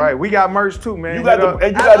 That's right. We got merch too, man. You got to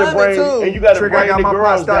bring the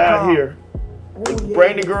girls down here.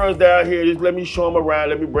 Bring the girls down here. Just let me show them around.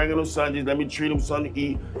 Let me bring them Sundays. Let me treat them something to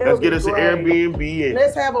eat. Let's get us an Airbnb. And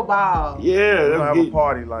let's have a ball. Yeah, let's have a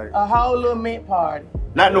party, like a whole little mint party.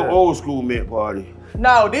 Not no old school mint party.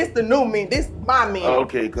 No, this the new mint. This my mint.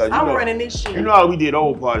 Okay, cause I'm running this shit. You know how we did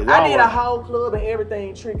old parties. I did a whole club and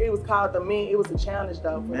everything. Trick. It was called the mint. It was a challenge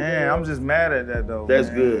though. Man, I'm just mad at that though. That's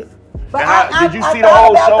good. But did you see the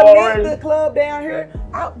whole show already? The club down here.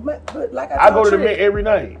 But like I go to the Mint every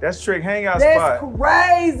night. That's Trick hangout spot. That's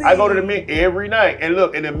crazy. I go to the Mint every night, and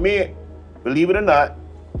look, in the Mint, believe it or not,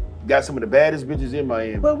 got some of the baddest bitches in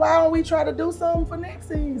Miami. But why don't we try to do something for next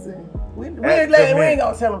season? We ain't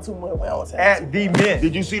gonna tell them too much. We don't tell At the Mint.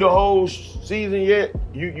 Did you see the whole season yet?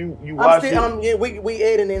 You watched it? We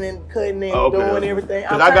editing and cutting and doing everything.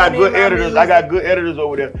 Cause I got good editors. I got good editors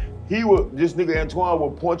over there. This nigga Antoine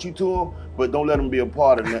will point you to him, but don't let him be a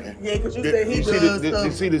part of nothing. Yeah, because you said he you does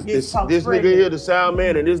You see this stuff. nigga here, the sound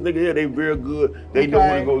man, and this nigga here, they very good. They know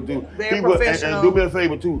what to go do. Very professional. And do me a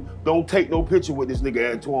favor too. Don't take no picture with this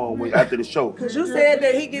nigga Antoine after the show. Because you said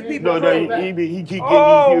that he get people pregnant. He keep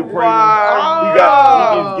getting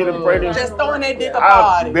pregnant. He get him pregnant. Just throwing that dick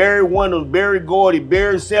apart. Barry Wonders, Barry Gordy,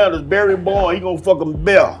 Barry Sanders, Barry Bourne, he gonna fuck him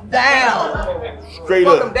bell. Down. Straight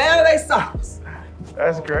fuck up. them down to they socks.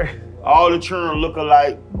 That's great. All the children look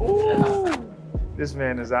alike. Ooh. This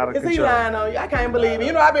man is out of Is control. he lying on you? I can't believe it.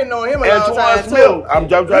 You know, I've been knowing him a long time Smith. too. I'm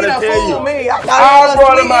trying to tell you. Me. I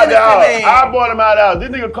brought him out the house. I brought him out the house. This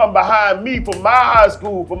nigga come behind me from my high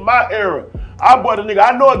school, from my era. I brought a nigga.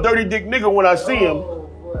 I know a dirty dick nigga when I see him.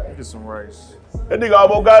 Get some rice. That nigga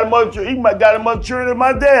almost got him up. He might got him up children than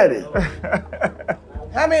my daddy.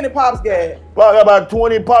 How many pops got? Pop got about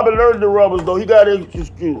 20 popularity rubbers though. He got his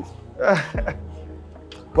excuse.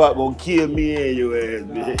 Pop gonna kill me and your ass,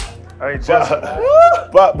 bitch. Hey,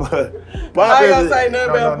 Pop I ain't gonna say nothing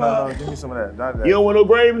about Pop. No, give me some of that. Not that. You don't want no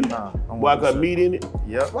gravy? Nah. Boy, I got meat in it.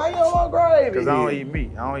 Yep. Why you don't want gravy? Because I don't eat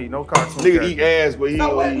meat. I don't eat no cartoon. Nigga eat ass, but he So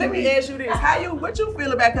don't eat let me meat. ask you this: what you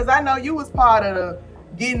feel about? Because I know you was part of the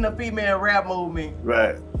getting the female rap movement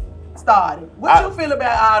Right. started. What you feel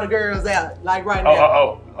about all the girls out like right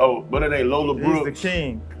now? But it ain't Lola Brooks. He's the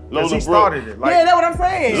king. Lola He Brooks. started it. Like, Yeah, that's what I'm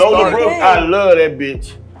saying. Lola Brooks, I love that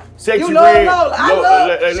bitch. Sexy You love Red. Lola. I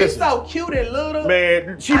love. She's listen, so cute and little.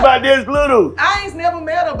 man, she about this little. I ain't never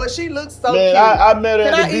met her, but she looks so Man, cute. I met her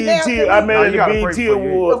Can at I the eat that BET. for I you? met her No, at you gotta the pray BET for you.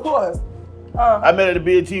 Awards. Of course. I met her at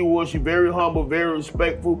the BET Awards. She very humble, very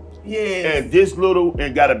respectful, Yes. and this little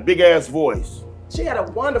and got a big ass voice. She had a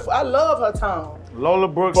wonderful. I love her tone. Lola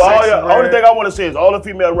Brooks. But Sexy only Red. thing I want to say is all the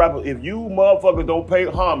female rappers, if you motherfuckers don't pay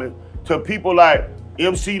homage to people like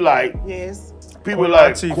MC Light, Yes. people Queen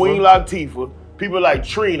like Latifah. Queen Latifah, people like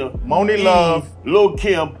Trina, Moni Eve, Love, Lil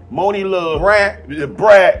Kim, Moni Love,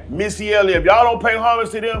 Brat. Missy Elliott. If y'all don't pay homage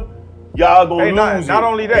to them, y'all gonna Hey, lose not it.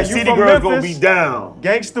 only that, And you City from Girls gonna Memphis? be down.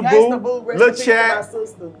 Gangsta Gangsta Boo. Boo, rest Lil in peace to my Chat.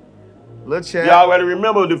 sister. Lil Chat. Y'all gotta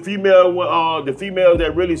remember the females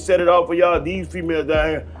that really set it off for y'all. These females down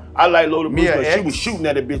here. I like Lola Brooks Mia because she X. was shooting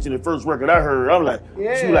at a bitch in the first record I heard. I'm like,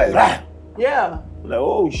 Yeah. she was like, rah. Yeah. Like,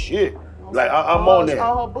 oh shit. Like I'm on that.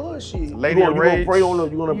 On her bullshit. Lady You of gonna Rage. pray on her?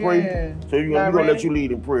 You gonna Yeah. pray? So we Y'all gonna let ready? you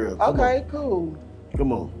lead in prayer. Come Okay, cool. on.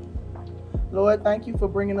 Come on. Lord, thank you for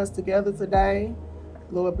bringing us together today.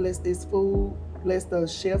 Lord, bless this food. Bless the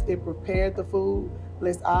chef that prepared the food.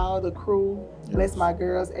 Bless all the crew. Bless my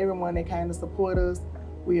girls, everyone that came to support us.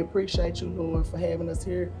 We appreciate you, Lord, for having us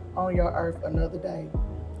here on your earth another day.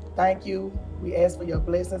 Thank you. We ask for your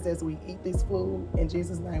blessings as we eat this food. In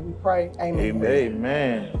Jesus' name we pray. Amen.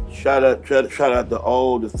 Amen. Shout out to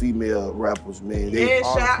all the female rappers, man. Yeah,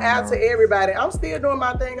 shout out to everybody. I'm still doing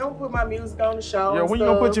my thing. I'm gonna put my music on the show. Yeah, and when you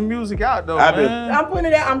gonna stuff. put your music out though, I've been- man? I'm putting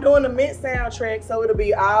it out. I'm doing the Mint soundtrack, so it'll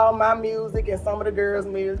be all my music and some of the girls'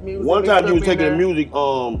 music. One time you was mixed up in taking the there.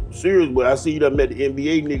 music serious, but I see you done met the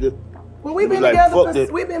NBA nigga. Well, we've You been like, together fuck for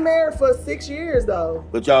that. we've been married for 6 years though.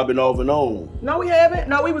 But y'all been off and on. No, we haven't.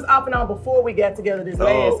 No, we was off and on before we got together this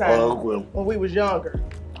last time well. when we was younger.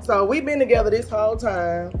 So we've been together this whole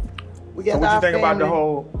time. We got So what our you think about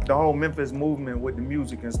family. the whole Memphis movement with the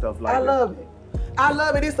music and stuff like I that? love it. I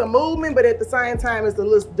love it. It's a movement, but at the same time, it's a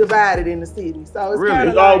little divided in the city. So it's Really? kind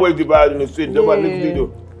It's of like, always divided in the city. That's why niggas need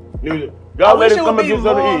to. I Y'all wish let it it come would and get be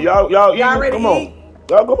something to more- eat. Y'all Y'all eat. ready Come to on. eat?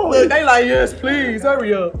 Y'all come on. Look, they like, yes, please,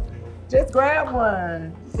 hurry up. Just grab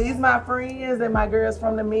one. These my friends and my girls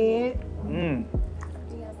from the Mid.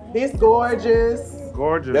 This gorgeous.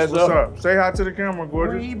 Gorgeous. That's What's up. up? Say hi to the camera,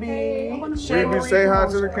 gorgeous. Rebe. Baby, say hi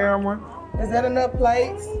to the camera. Is that enough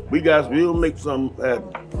plates? We'll make something happen.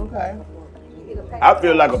 Okay. I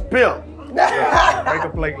feel like a pimp. Make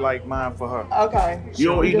a plate like mine for her. Okay. You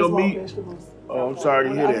don't eat Just no want meat? vegetables. Oh, I'm sorry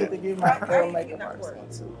to I hear get to that. give my girl makeup artist one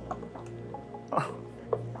too.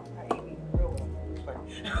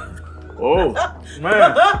 Oh,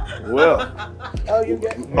 Man. well. Oh, you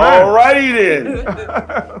get All righty then.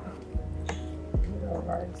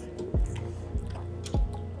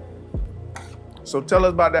 So tell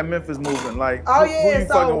us about that Memphis movement. Like, Oh who yeah, you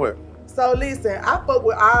fucking with? So listen, I fuck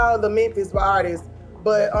with all the Memphis artists,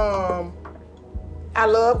 but I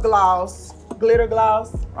love Gloss, Glitter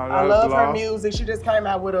Gloss. I love her Gloss. music. She just came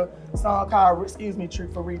out with a song called, excuse me,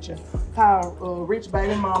 Trick for Reaching, called Rich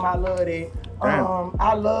Baby Mom. I love it. Damn.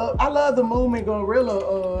 I love the movement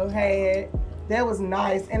Gorilla had. That was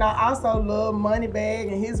nice. And I also love Moneybag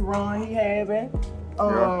and his run he having.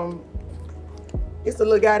 It's a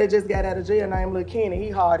little guy that just got out of jail named Lil Kenny. He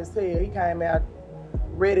hard as hell. He came out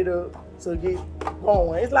ready to get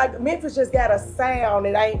going. It's like Memphis just got a sound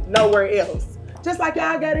that ain't nowhere else. Just like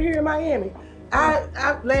y'all got it here in Miami.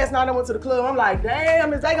 I last night I went to the club. I'm like,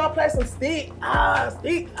 damn, is they gonna play some stick?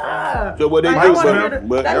 So what they like, do?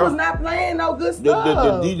 They was not playing no good stuff.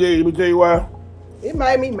 The DJ, let me tell you why. It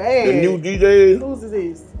made me mad. The new DJ. Whose is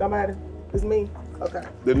this? Somebody? It's me? Okay.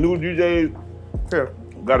 The new DJ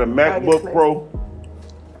got a MacBook Pro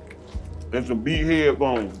and some beat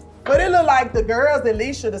headphones. But it looked like the girls at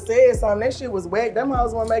least should have said something. That shit was whack. Them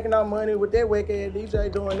hoes weren't making no money with that whack ass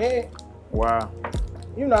DJ doing that. Wow.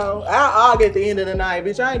 You know, I'll get the end of the night,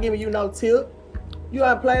 bitch. I ain't giving you no tip. You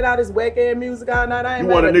done played all this whack ass music all night. I ain't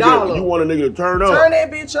made a dollar. You want a nigga to turn up? Turn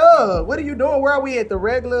that bitch up. What are you doing? Where are we at? The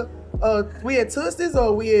regular? We at Tootsie's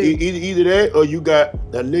or we at? Either that or you got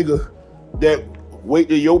that nigga that wait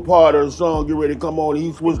till your part of the song get ready to come on and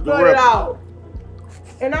he switched the Cut it rap. out.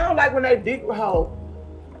 And I don't like when they dick hole.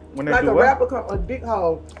 When they Like do a what? rapper come, a dick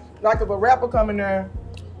hole. Like if a rapper come in there,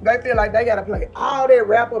 they feel like they gotta play all that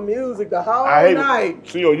rapper music the whole night.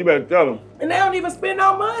 CEO, you better tell them. And they don't even spend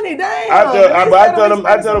no money, damn.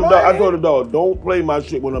 I told the dog, don't play my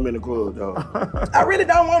shit when I'm in the club, dog. I really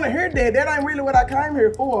don't want to hear that. That ain't really what I came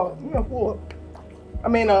here for. I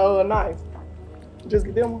mean, a knife. Just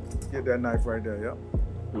get them one. Get that knife right there, yep.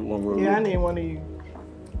 Yeah, I need one of you.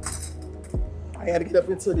 I had to get up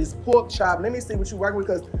into this pork chop. Let me see what you working with,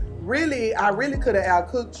 because really, I really could have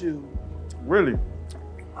outcooked you. Really?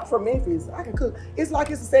 I'm from Memphis. I can cook. It's like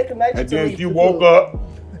it's a second nature And to then me you to woke cook. up.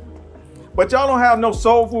 But y'all don't have no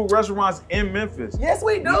soul food restaurants in Memphis. Yes,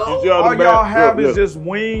 we do. You see All the y'all bad- have look, is just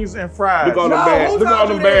wings and fries. Look at all them No, bad, who look at all told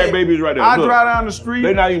them you bad that? babies right there. I Look. drive down the street.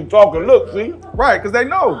 They not even talking. Look, see? Right, because they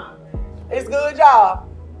know. It's good job.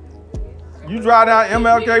 You drive down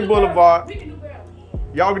MLK Boulevard.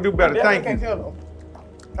 Y'all can do better. Thank Can't you. kill them.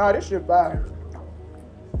 Oh, this shit fire.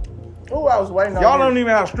 Ooh, I was waiting on Y'all this. don't even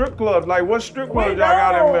have strip clubs. Like, what strip We clubs y'all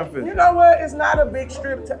got in don't. Memphis? You know what? It's not a big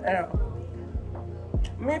strip town.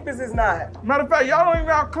 Memphis is not. Matter of fact, y'all don't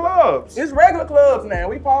even have clubs. It's regular clubs now.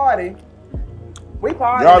 We party. We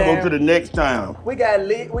party Y'all now. go to the next town. We got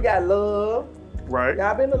lit. We got love. Right.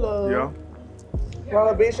 Y'all been to love. Yeah.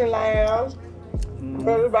 Prohibition Lounge.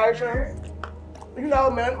 Preservation. You know,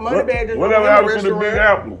 man, money bag just Whatever went in happened to the Big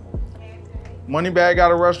restaurant. Apple? Moneybag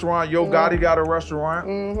got a restaurant. Yo Gotti got a restaurant.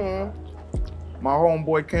 Mm-hmm. My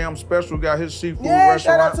homeboy Cam Special got his seafood Yeah,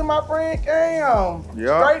 shout out restaurant. to my friend Cam.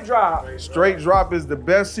 Yeah. Straight drop. Straight Drop is the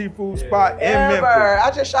best seafood spot in Ever. Memphis.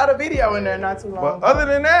 I just shot a video in there not too long But ago. other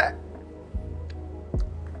than that,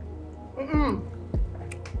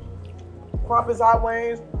 Crumpets, hot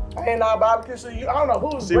wings, and barbecue. So you, I don't know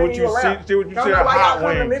who's See what bringing you you around. see what you don't said, know why hot y'all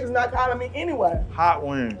coming to wings. Memphis not calling me anyway. hot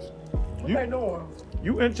wings. What they doing?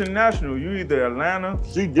 You international. You either Atlanta,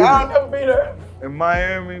 She I'll different. never be there. in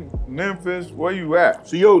Miami, Memphis. Where you at?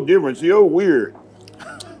 CEO different. CEO weird.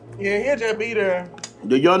 Yeah, he'll just be there.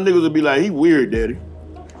 The young niggas will be like, he weird, daddy.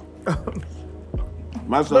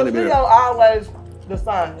 My son But is Leo there. always the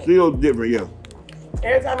same. CEO different, yeah.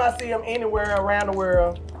 Every time I see him anywhere around the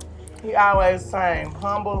world, he always same,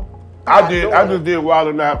 humble. I not just doing it. did Wild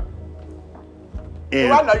and Out.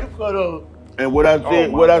 Well, I know you cut up. And what I said,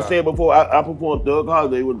 Oh my what I God. said before, I performed Thug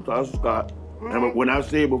Holiday with Tasha Scott. And when I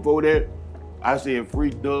said before that, I said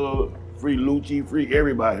free Thug, free Lucci, free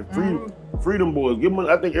everybody, free them boys. Give them.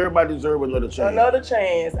 I think everybody deserves another chance. Another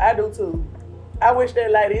chance. I do too. I wish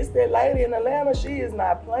that lady, it's that lady in Atlanta, she is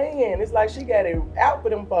not playing. It's like she got it out for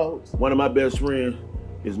them folks. One of my best friends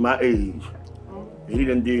is my age. And he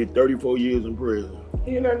done did 34 years in prison.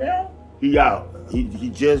 You know now? He out. He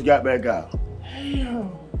just got back out.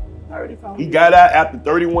 Damn. 35 He got out after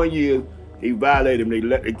 31 years. He violated him.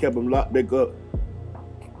 They kept him locked back up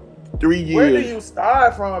 3 years. Where do you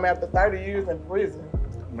start from after 30 years in prison?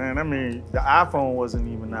 Man, I mean, the iPhone wasn't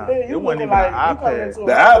even out. Yeah, It you wasn't even looking an like you coming iPad. into The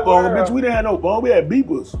another iPhone, world. bitch, we didn't have no phone. We had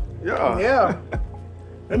beepers. Yeah. Yeah.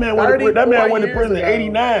 That man went to years prison in ago.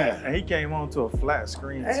 89. And he came on to a flat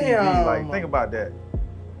screen TV. Damn. Like, think about that.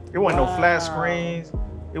 It wasn't no flat Wow. screens.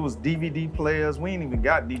 It was DVD players. We ain't even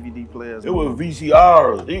got DVD players. It was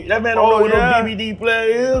VCRs. That man don't know what yeah? no DVD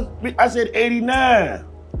player is. I said 89.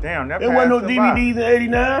 Damn, that There wasn't no passed him by. DVDs in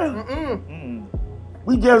 89. Mm.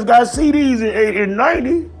 We just got CDs in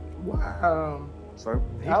 90. Wow. So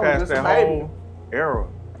he I was passed just that a baby. whole era.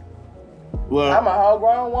 Well, I'm a whole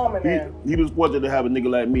grown woman now. he was fortunate to have a nigga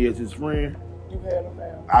like me as his friend. You had him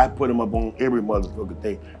now. I put him up on every motherfucking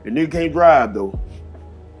thing. The nigga can't drive though.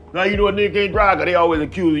 Now you know a nigga can't drive because they always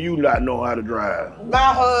accusing you not knowing how to drive. My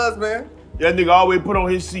husband. That nigga always put on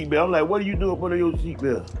his seatbelt. I'm like, what are you doing put on your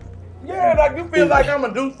seatbelt? Yeah, like you feel like I'm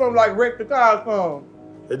gonna do something like wreck the car come.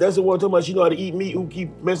 If that's the one talking about she know how to eat meat who keep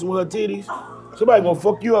messing with her titties. Somebody gonna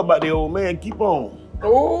fuck you up about the old man. Keep on.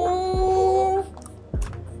 Ooh.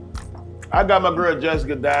 I got my girl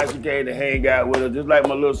Jessica died. She came to hang out with her, just like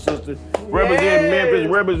my little sister. Representing Memphis,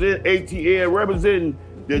 representing ATL, representing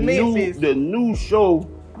the new show,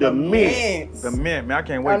 The Mint. The Mint, man. I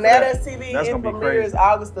can't wait On for that. that TV, That's it gonna be premieres crazy.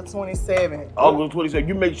 August the 27th. August 22nd.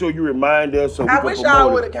 You make sure you remind us so we I can wish promote y'all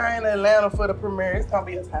it. would have came to Atlanta for the premiere. It's gonna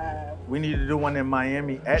be a time. We need to do one in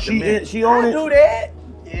Miami at the Mint. She on I it? do that.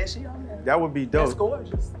 Yeah, she on there. That would be That's dope.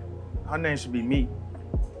 gorgeous. Her name should be Meat.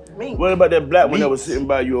 Me. What about that black one that Meat. was sitting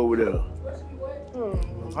by you over there?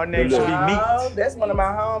 Her name should be Meat. Oh, that's one of my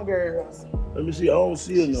homegirls. Let me see. I don't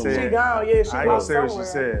see her no She more. She said- gone, yeah. She I ain't gonna goes say what she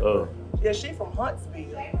somewhere. said. Yeah, she from Huntsville.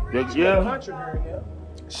 Yeah. Country girl,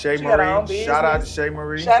 yeah. Shay She got her own Marie. Shout out to business. Shay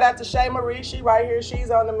Marie. Shout out to Shay Marie. She right here.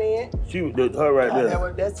 She's on the Mint. Her right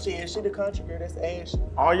there. That's she. She the country girl. That's Ashley.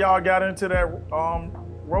 All y'all got into that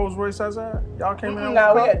Rolls Royce outside? Y'all came in?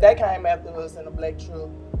 No, with a car? that came after us in a black truck.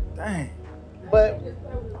 Dang. But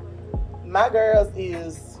my girls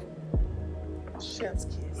is chef's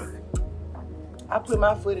kiss. I put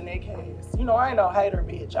my foot in that case. You know, I ain't no hater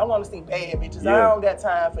bitch. I want to see bad bitches. I Yeah. don't got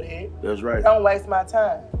time for that. That's right. Don't waste my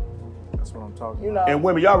time. That's what I'm talking You about. know. And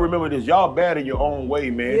women, y'all remember this. Y'all bad in your own way,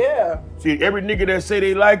 man. Yeah. See, every nigga that say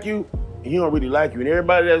they like you, he don't really like you. And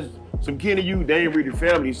everybody that's some kin of you, they ain't really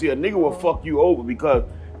family. See, a nigga will fuck you over because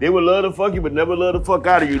they would love to fuck you, but never love to fuck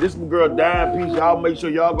out of you. This girl dying piece. Y'all make sure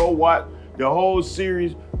y'all go watch the whole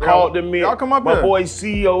series called The Mint. Y'all come up my here. boy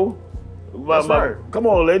CEO. That's right. Come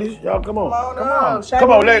on, ladies. Y'all come on. Come on. Shay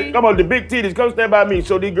Come on, Marie. come on, the big titties. Come stand by me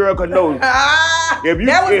so this girl can know.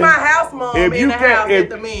 That was my house mom in the house at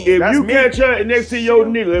the Mint. If That's you me. catch her next to your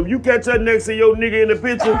nigga, if you catch her next to your nigga in the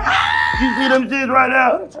picture, you see them shits right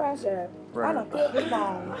now? Right. Look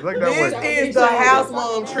that This way. is the house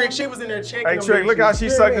mom trick. She was in there checking. Hey, them Trick, look how she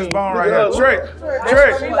bitches. sucked his bone right Look here. at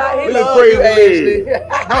Trick, She Trick. like, he Look love crazy you, leg.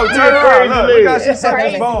 Ashley. No, turn around. Look how she Crazy sucked his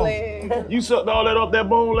Crazy bone. leg. You sucked all that off that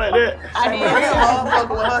bone like that? She a motherfucker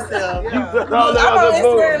with herself. You sucked all that I'm off on that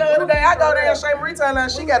Instagram the bone? other day. I go there and Shay Marie telling her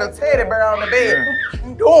she got a teddy bear on the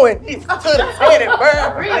bed. Doing it to the teddy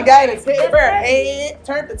bear. The guy in the teddy bear head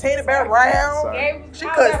turned the teddy bear around. She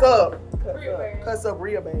cuts up. Cuts up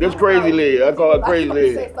real bad. This crazy leg. I call her crazy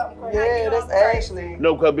leg. Yeah, that's Ashley.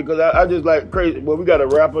 No, because I just like crazy. Well, we got a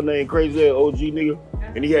rapper named Crazy Ed, OG nigga,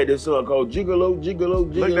 and he had this song called Gigolo, Gigolo,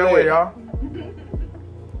 Gigolo. Look that way, y'all.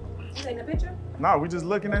 You taking a picture? No, we just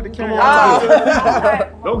looking at the Come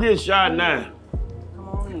camera. on. Don't get shot now.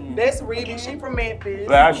 That's Reedy. She from Memphis.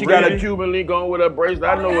 Like, she got a Really? Cuban link on with her bracelet.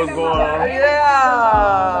 I know what's going on.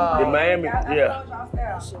 Yeah. In Miami, yeah.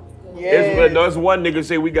 Yeah. That's one nigga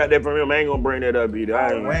say we got that from him. I ain't gonna bring that up either.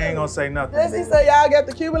 I ain't. We ain't gonna say nothing. Does he say y'all got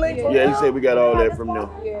the Cuban link from Yeah, he him? said we got all that from them.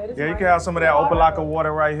 Yeah, you can have some of that Opalaka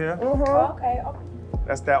water right here. Okay.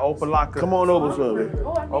 That's that Opalaka. Come on over, son.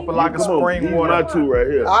 Opalaka Come on, spring these water. my two right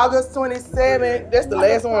here. August 27th. That's the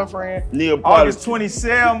last one, friend. Neapolitan. August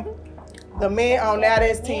 27th. The Mint on Now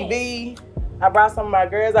That's TV. I brought some of my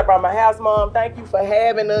girls. I brought my house mom. Thank you for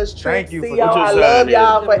having us. Thank you See for- y'all. What your I sign love is?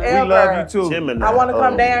 y'all We forever. love you too. Gemini. I want to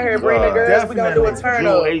come Oh, down here and bring the God. girls. We're going to do a Definitely. turn June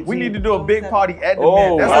up. 18th. We need to do a big party at the Oh,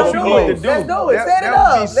 Mint. That's let's what do we need it. to do. Let's do it. That- Set it that would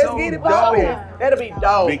up. be Let's so get it dope. popping. That'll be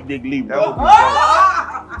dope. Big Dick Libra. That would be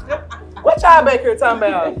dope. What y'all back here talking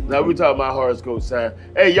about? Now we talking about horoscope sign.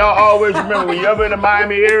 Hey, y'all always remember when you ever in the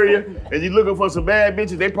Miami area and you looking for some bad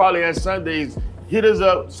bitches, they probably on Sundays. Hit us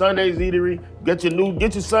up, Sundays Eatery. Get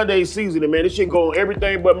your Sunday seasoning, man. This shit go on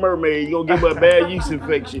everything but mermaid. You gonna give her a bad yeast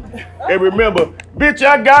infection. And remember, bitch,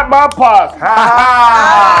 I got my pots. Ha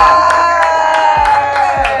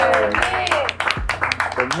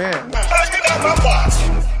ha! The Mint.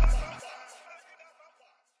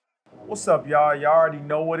 What's up, y'all? Y'all already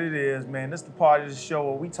know what it is, man. This is the part of the show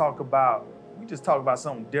where we just talk about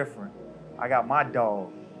something different. I got my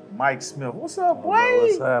dog, Mike Smith. What's up, boy?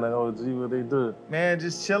 What's happening, OG? What they do? Man,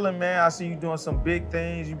 just chilling, man. I see you doing some big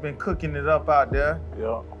things. You've been cooking it up out there.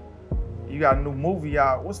 Yeah. You got a new movie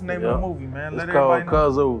out. What's the name of the movie, man? It's Let called everybody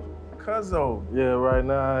know. Cuzzo. Cuzzo. Yeah, right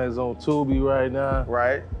now it's on Tubi right now,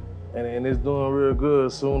 Right. and it's doing real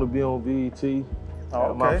good. Soon to be on BET.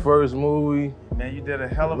 Oh, My okay. first movie. Man, you did a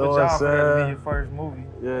hell of a Know what I'm job for that to be saying? your first movie.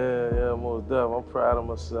 Yeah, most definitely. I'm proud of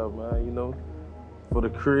myself, man. You know, for the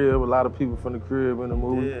crib, a lot of people from the crib in the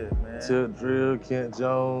movie. Yeah, man. Tip Drill, Kent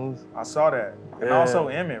Jones. I saw that. And Yeah. also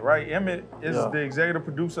Emmett, right? Emmett is Yeah. the executive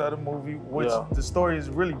producer of the movie, which Yeah. the story is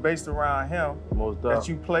really based around him. Most That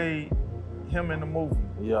definitely. you played him in the movie.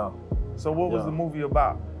 Yeah. So what was Yeah. the movie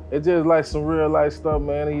about? It's just like some real life stuff,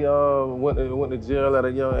 man. He went to jail at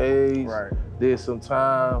a young age, Right. did some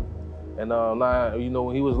time, and now, you know,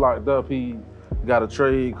 when he was locked up, he got a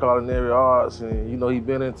trade, culinary arts, and, you know, he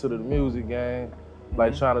been into the music game,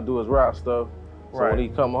 like trying to do his rap stuff. So Right. when he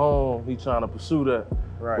come home, he trying to pursue that.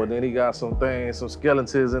 Right. But then he got some things, some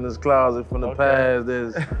skeletons in his closet from the Okay. past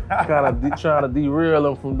that's kind of trying to derail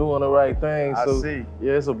him from doing the right thing. I So see.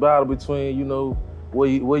 yeah, it's a battle between, you know, where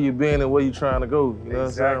you been and where you trying to go. You know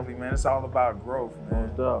Exactly, man. It's all about growth,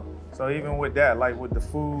 man. what I'm saying? So even with that, like with the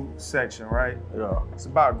food section, right? Yeah. It's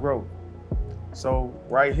about growth. So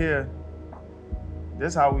right here, this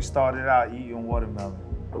is how we started out eating watermelon.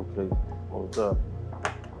 Okay. What's up?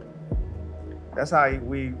 That's how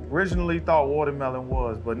we originally thought watermelon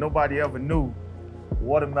was, but nobody ever knew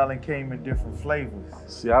watermelon came in different flavors.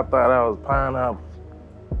 See, I thought that was pineapple.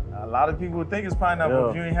 A lot of people would think it's pineapple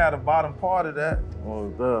if Yeah. you ain't had the bottom part of that.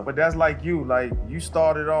 What's up? But that's like you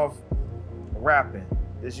started off rapping.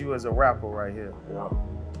 This you as a rapper right here. Yeah.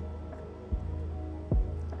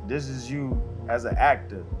 This is you as an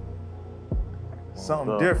actor.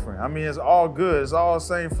 Something up? different. I mean, it's all good. It's all the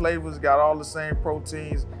same flavors, got all the same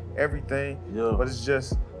proteins, everything. Yeah. But it's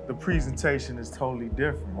just the presentation is totally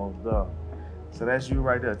different. What's up? So that's you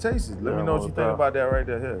right there. Taste it. Let Yeah, me know what you most think up. about that right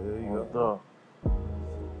there. Here you go. What's up?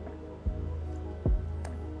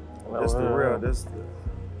 That's the real. That's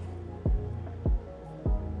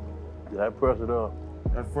Yeah, I press it up.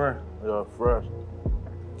 that's fresh. Yeah, fresh.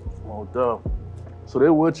 What's up? So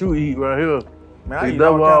that's what you eat right here. Man, I See, eat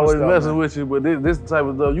that's all why I kind of always stuff, messing man. with you, but this the type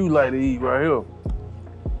of stuff you like to eat right here.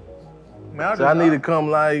 Man, So I need to come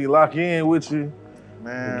like lock in with you,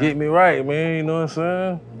 man, get me right, man. You know what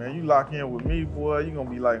I'm saying? man, you lock in with me, boy. You gonna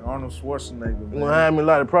be like Arnold Schwarzenegger, You man. gonna have me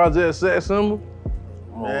like the Project Sex symbol?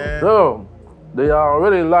 Man. Oh, they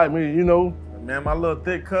already like me, you know. Man, my little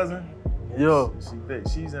thick cousin. Yeah, She thick.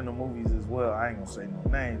 She's in the movies as well. I ain't gonna say no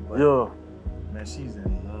names, but yeah, man, she's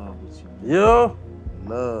in love with you. yeah.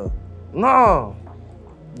 Love. No.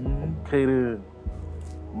 Mm-hmm. Okay then.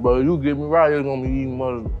 But you get me right, you're gonna be eating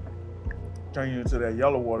mother Turn you into that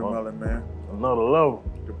yellow watermelon, man. another level.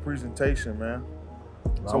 The presentation, man.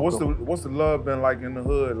 So Okay. what's the love been like in the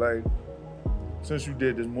hood, like since you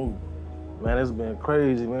did this movie? Man, it's been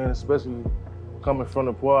crazy, man, especially coming from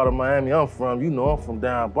the part of Miami I'm from. You know, I'm from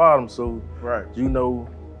down bottom, so Right. you know,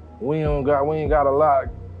 we ain't got a lot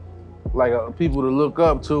like people to look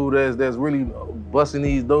up to that's really busting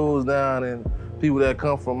these doors down, and people that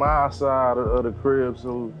come from our side of the crib.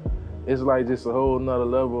 So it's like just a whole nother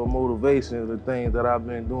level of motivation, the things that I've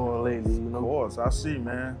been doing lately, you Of know. course, I see,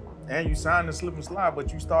 man. And you signed the Slip and Slide,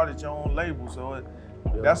 but you started your own label, so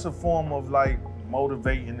that's a form of like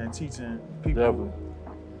motivating and teaching people, Definitely.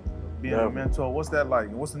 being a Definitely. mentor. What's that like?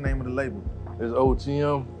 What's the name of the label? It's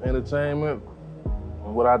OTM Entertainment.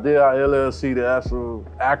 And what I did, I LLC, the actual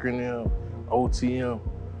acronym OTM.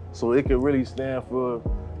 So it could really stand for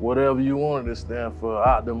whatever you want it to stand for.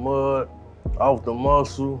 Out the mud, off the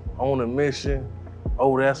muscle, on a mission.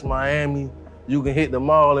 Oh, that's Miami. You can hit the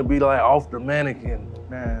mall and be like off the mannequin.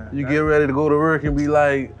 Man, You get ready to go to work and be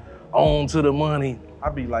like on to the money. I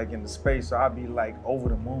be like in the space, so I be like over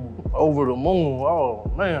the moon. Over the moon.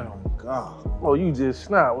 Oh, man. Oh God. Oh, you just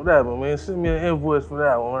snapped with that one, man. Send me an invoice for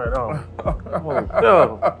that one right now. Oh,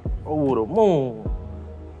 yeah. Over the moon.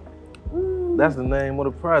 That's the name of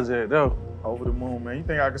the project, though. Over the moon, man. You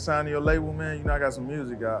think I can sign to your label, man? You know I got some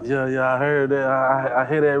music out. Yeah, I heard that. I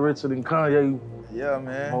hear that Richard and Kanye. Yeah,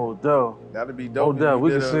 man. Oh, duh. That'd be dope. Oh, if duh. you We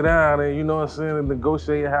did can a- sit down and, you know what I'm saying, and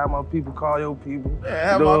negotiate, have my people call your people. Yeah,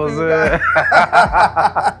 have you know my what people I'm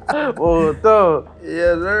saying? Oh, duh.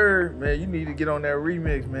 Yes, sir. Man, you need to get on that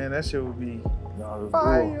remix, man. That shit would be Nah, it's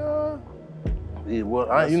fire. good. Yeah,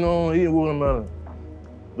 well, you know, I don't eat watermelon.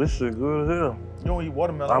 This shit good as hell. You don't eat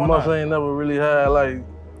watermelon. I why must not? ain't never really had, like,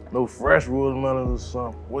 no fresh watermelons or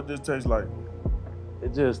something. What does it taste like?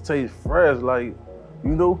 It just tastes fresh, like,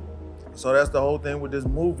 you know? So that's the whole thing with this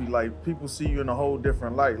movie. Like, people see you in a whole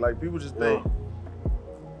different light. Like, people just think,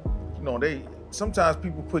 you know, sometimes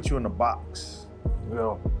people put you in a box.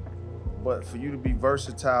 Yeah. But for you to be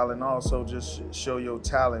versatile and also just show your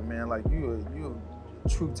talent, man, like you a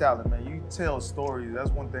true talent, man. You tell stories.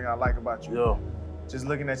 That's one thing I like about you. Yeah. Just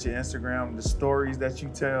looking at your Instagram, the stories that you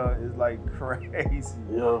tell is like crazy.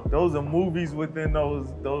 Yeah. Those are movies within those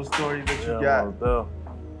stories that you Yeah, got yeah.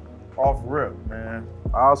 off rip, man.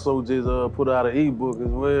 I also just put out an ebook as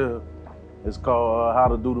well. It's called How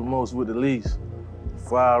to Do the Most with the Least.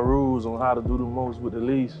 5 rules on how to do the most with the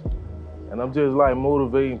least. And I'm just like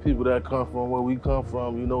motivating people that come from where we come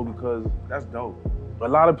from, you know, because That's dope. a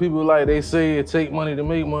lot of people, like they say, it take money to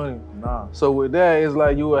make money. Nah. So with that, it's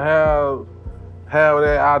like you will have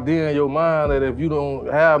that idea in your mind that if you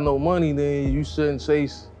don't have no money, then you shouldn't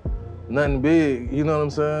chase nothing big. You know what I'm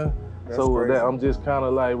saying? That's so crazy. that I'm just kind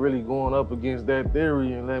of like really going up against that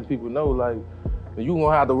theory and letting people know like you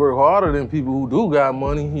gonna have to work harder than people who do got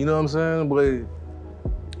money. You know what I'm saying? But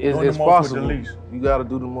it's possible. With the least. You gotta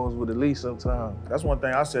do the most with the least sometimes. That's one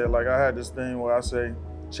thing I said. Like I had this thing where I say,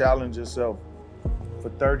 challenge yourself. For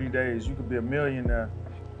 30 days, you could be a millionaire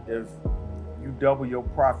if you double your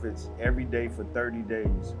profits every day for 30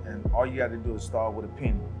 days. And all you got to do is start with a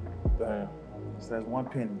penny. Damn. So that's 1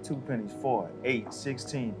 penny, 2 pennies, 4, 8,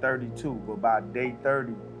 16, 32. But by day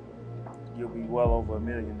 30, you'll be well over $1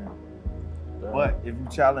 millionaire. Damn. But if you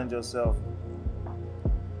challenge yourself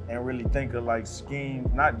and really think of like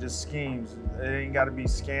schemes, not just schemes, it ain't got to be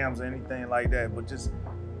scams or anything like that, but just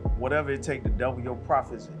whatever it takes to double your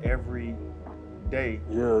profits every day.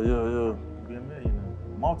 Yeah. You'll be a millionaire,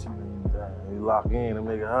 multi-millionaire. Damn, you lock in and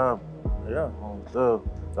make it happen. Yeah. So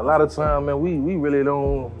a lot of time, man, we really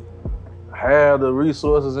don't have the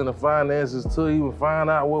resources and the finances to even find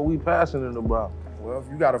out what we passionate about. Well,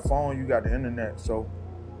 if you got a phone, you got the internet, so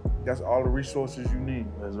that's all the resources you need.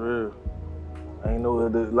 That's real. Ain't no,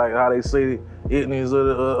 like how they say, ignorance of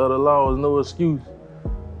the law is no excuse.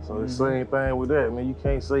 So the same thing with that, man. You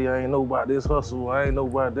can't say I ain't know about this hustle, I ain't know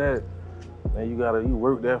about that. Man, you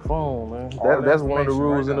work that phone, man. That's one of the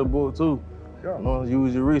rules in the book too. Yeah. You know,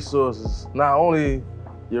 use your resources. Not only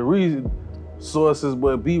your resources,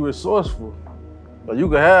 but be resourceful. But you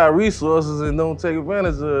can have resources and don't take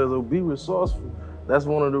advantage of it, so be resourceful. That's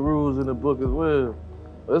one of the rules in the book as well.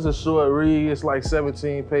 It's a short read, it's like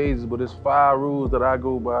 17 pages, but it's 5 rules that I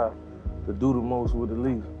go by to do the most with the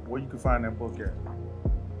least. Where you can find that book at?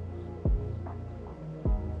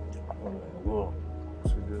 Well,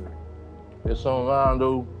 That's good. it's online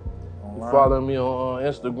though. You follow me on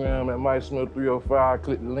Instagram at MikeSmith305.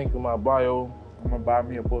 Click the link in my bio. I'm gonna buy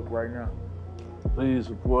me a book right now. Please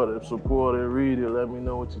support it, read it. Let me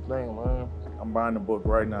know what you think, man. I'm buying the book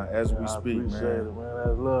right now as we speak, man. I appreciate it, man.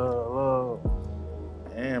 That's love.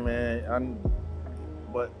 And man,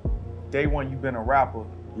 but day one you been a rapper.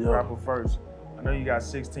 Yeah. Rapper first. I know you got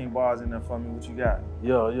 16 bars in there for me. What you got?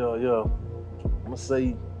 Yeah. I'ma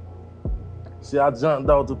say, see, I jumped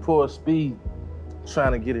out to Port Speed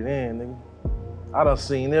trying to get it in, nigga. I done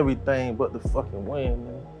seen everything but the fucking win,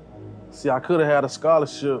 nigga. See, I could've had a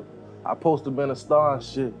scholarship. I supposed to been a star and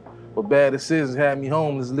shit. But bad decisions had me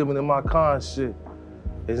homeless, living in my car and shit.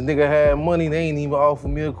 This nigga had money, they ain't even offer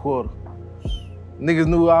me a quarter. Niggas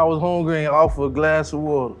knew I was hungry, ain't offer a glass of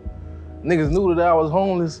water. Niggas knew that I was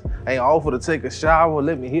homeless, ain't offer to take a shower,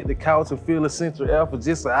 let me hit the couch and feel the central air for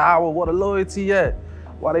just an hour. What a loyalty at?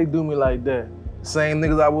 Why they do me like that? Same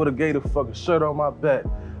niggas I would've gave the fucking shirt on my back.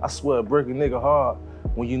 I swear, it break a nigga hard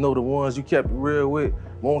when you know the ones you kept it real with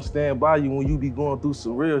won't stand by you when you be going through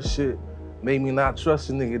some real shit. Made me not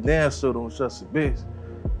trust a nigga, damn sure don't trust a bitch.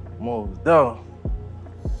 Most dog.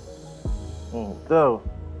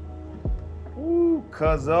 Ooh,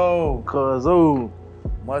 Cuzzo.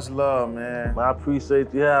 Much love, man. I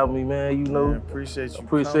appreciate you having me, man. You know, Man, appreciate you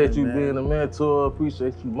appreciate you coming, being man. a mentor.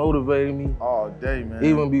 Appreciate you motivating me. All day, man.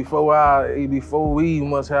 Even before we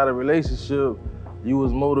must have a relationship, you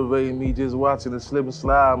was motivating me just watching the slip and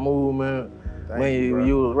slide movement. Thank you, bro.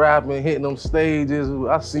 You was rapping, hitting them stages.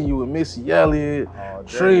 I seen you with Missy Elliott, All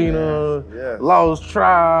day, Trina, man. Yes. Lost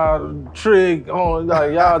Tribe, Trick,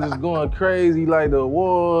 like y'all just going crazy like the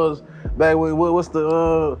awards. Back when, what's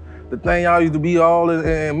the thing y'all used to be all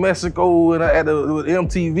in Mexico and at the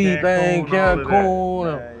MTV thing,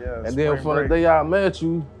 Cancun. And then from the day I met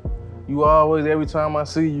you, you always, every time I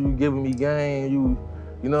see you, giving me game,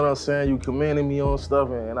 you know what I'm saying, you commending me on stuff,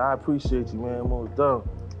 and I appreciate you, man, most dope.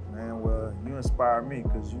 Man, well, you inspire me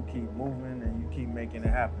because you keep moving and you keep making it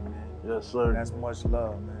happen, man. Yes, sir. And that's much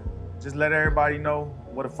love, man. Just let everybody know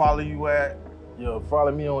where to follow you at. Yeah,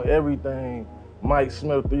 follow me on everything. Mike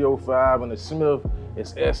Smith 305, and the Smith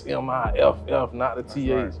is SMIFF, not the TH.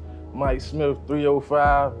 Right. Mike Smith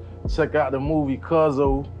 305. Check out the movie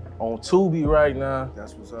Cuzzo on Tubi right now.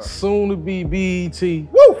 That's what's up. Soon to be BET.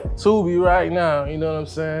 Woo! Tubi right now, you know what I'm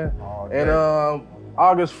saying? And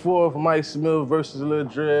August 4th, Mike Smith versus Lil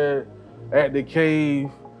Dread at the Cave.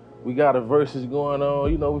 We got a versus going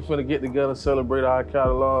on. You know, we finna get together, celebrate our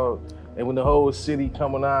catalog. And when the whole city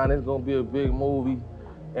coming on, it's gonna be a big movie.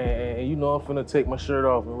 And you know, I'm finna take my shirt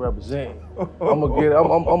off and represent. I'm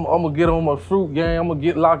gonna get on my fruit game. I'm gonna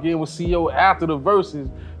get locked in with CEO after the verses.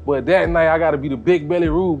 But that night, I gotta be the big belly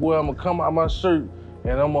rude boy. I'm gonna come out my shirt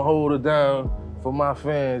and I'm gonna hold it down for my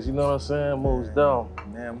fans. You know what I'm saying? Most down.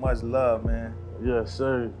 Man, much love, man. Yes,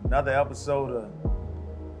 sir. Another episode of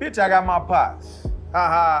Bitch, I Got My Pots. Ha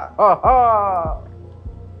ha. Ha ha.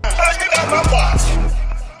 You got my box.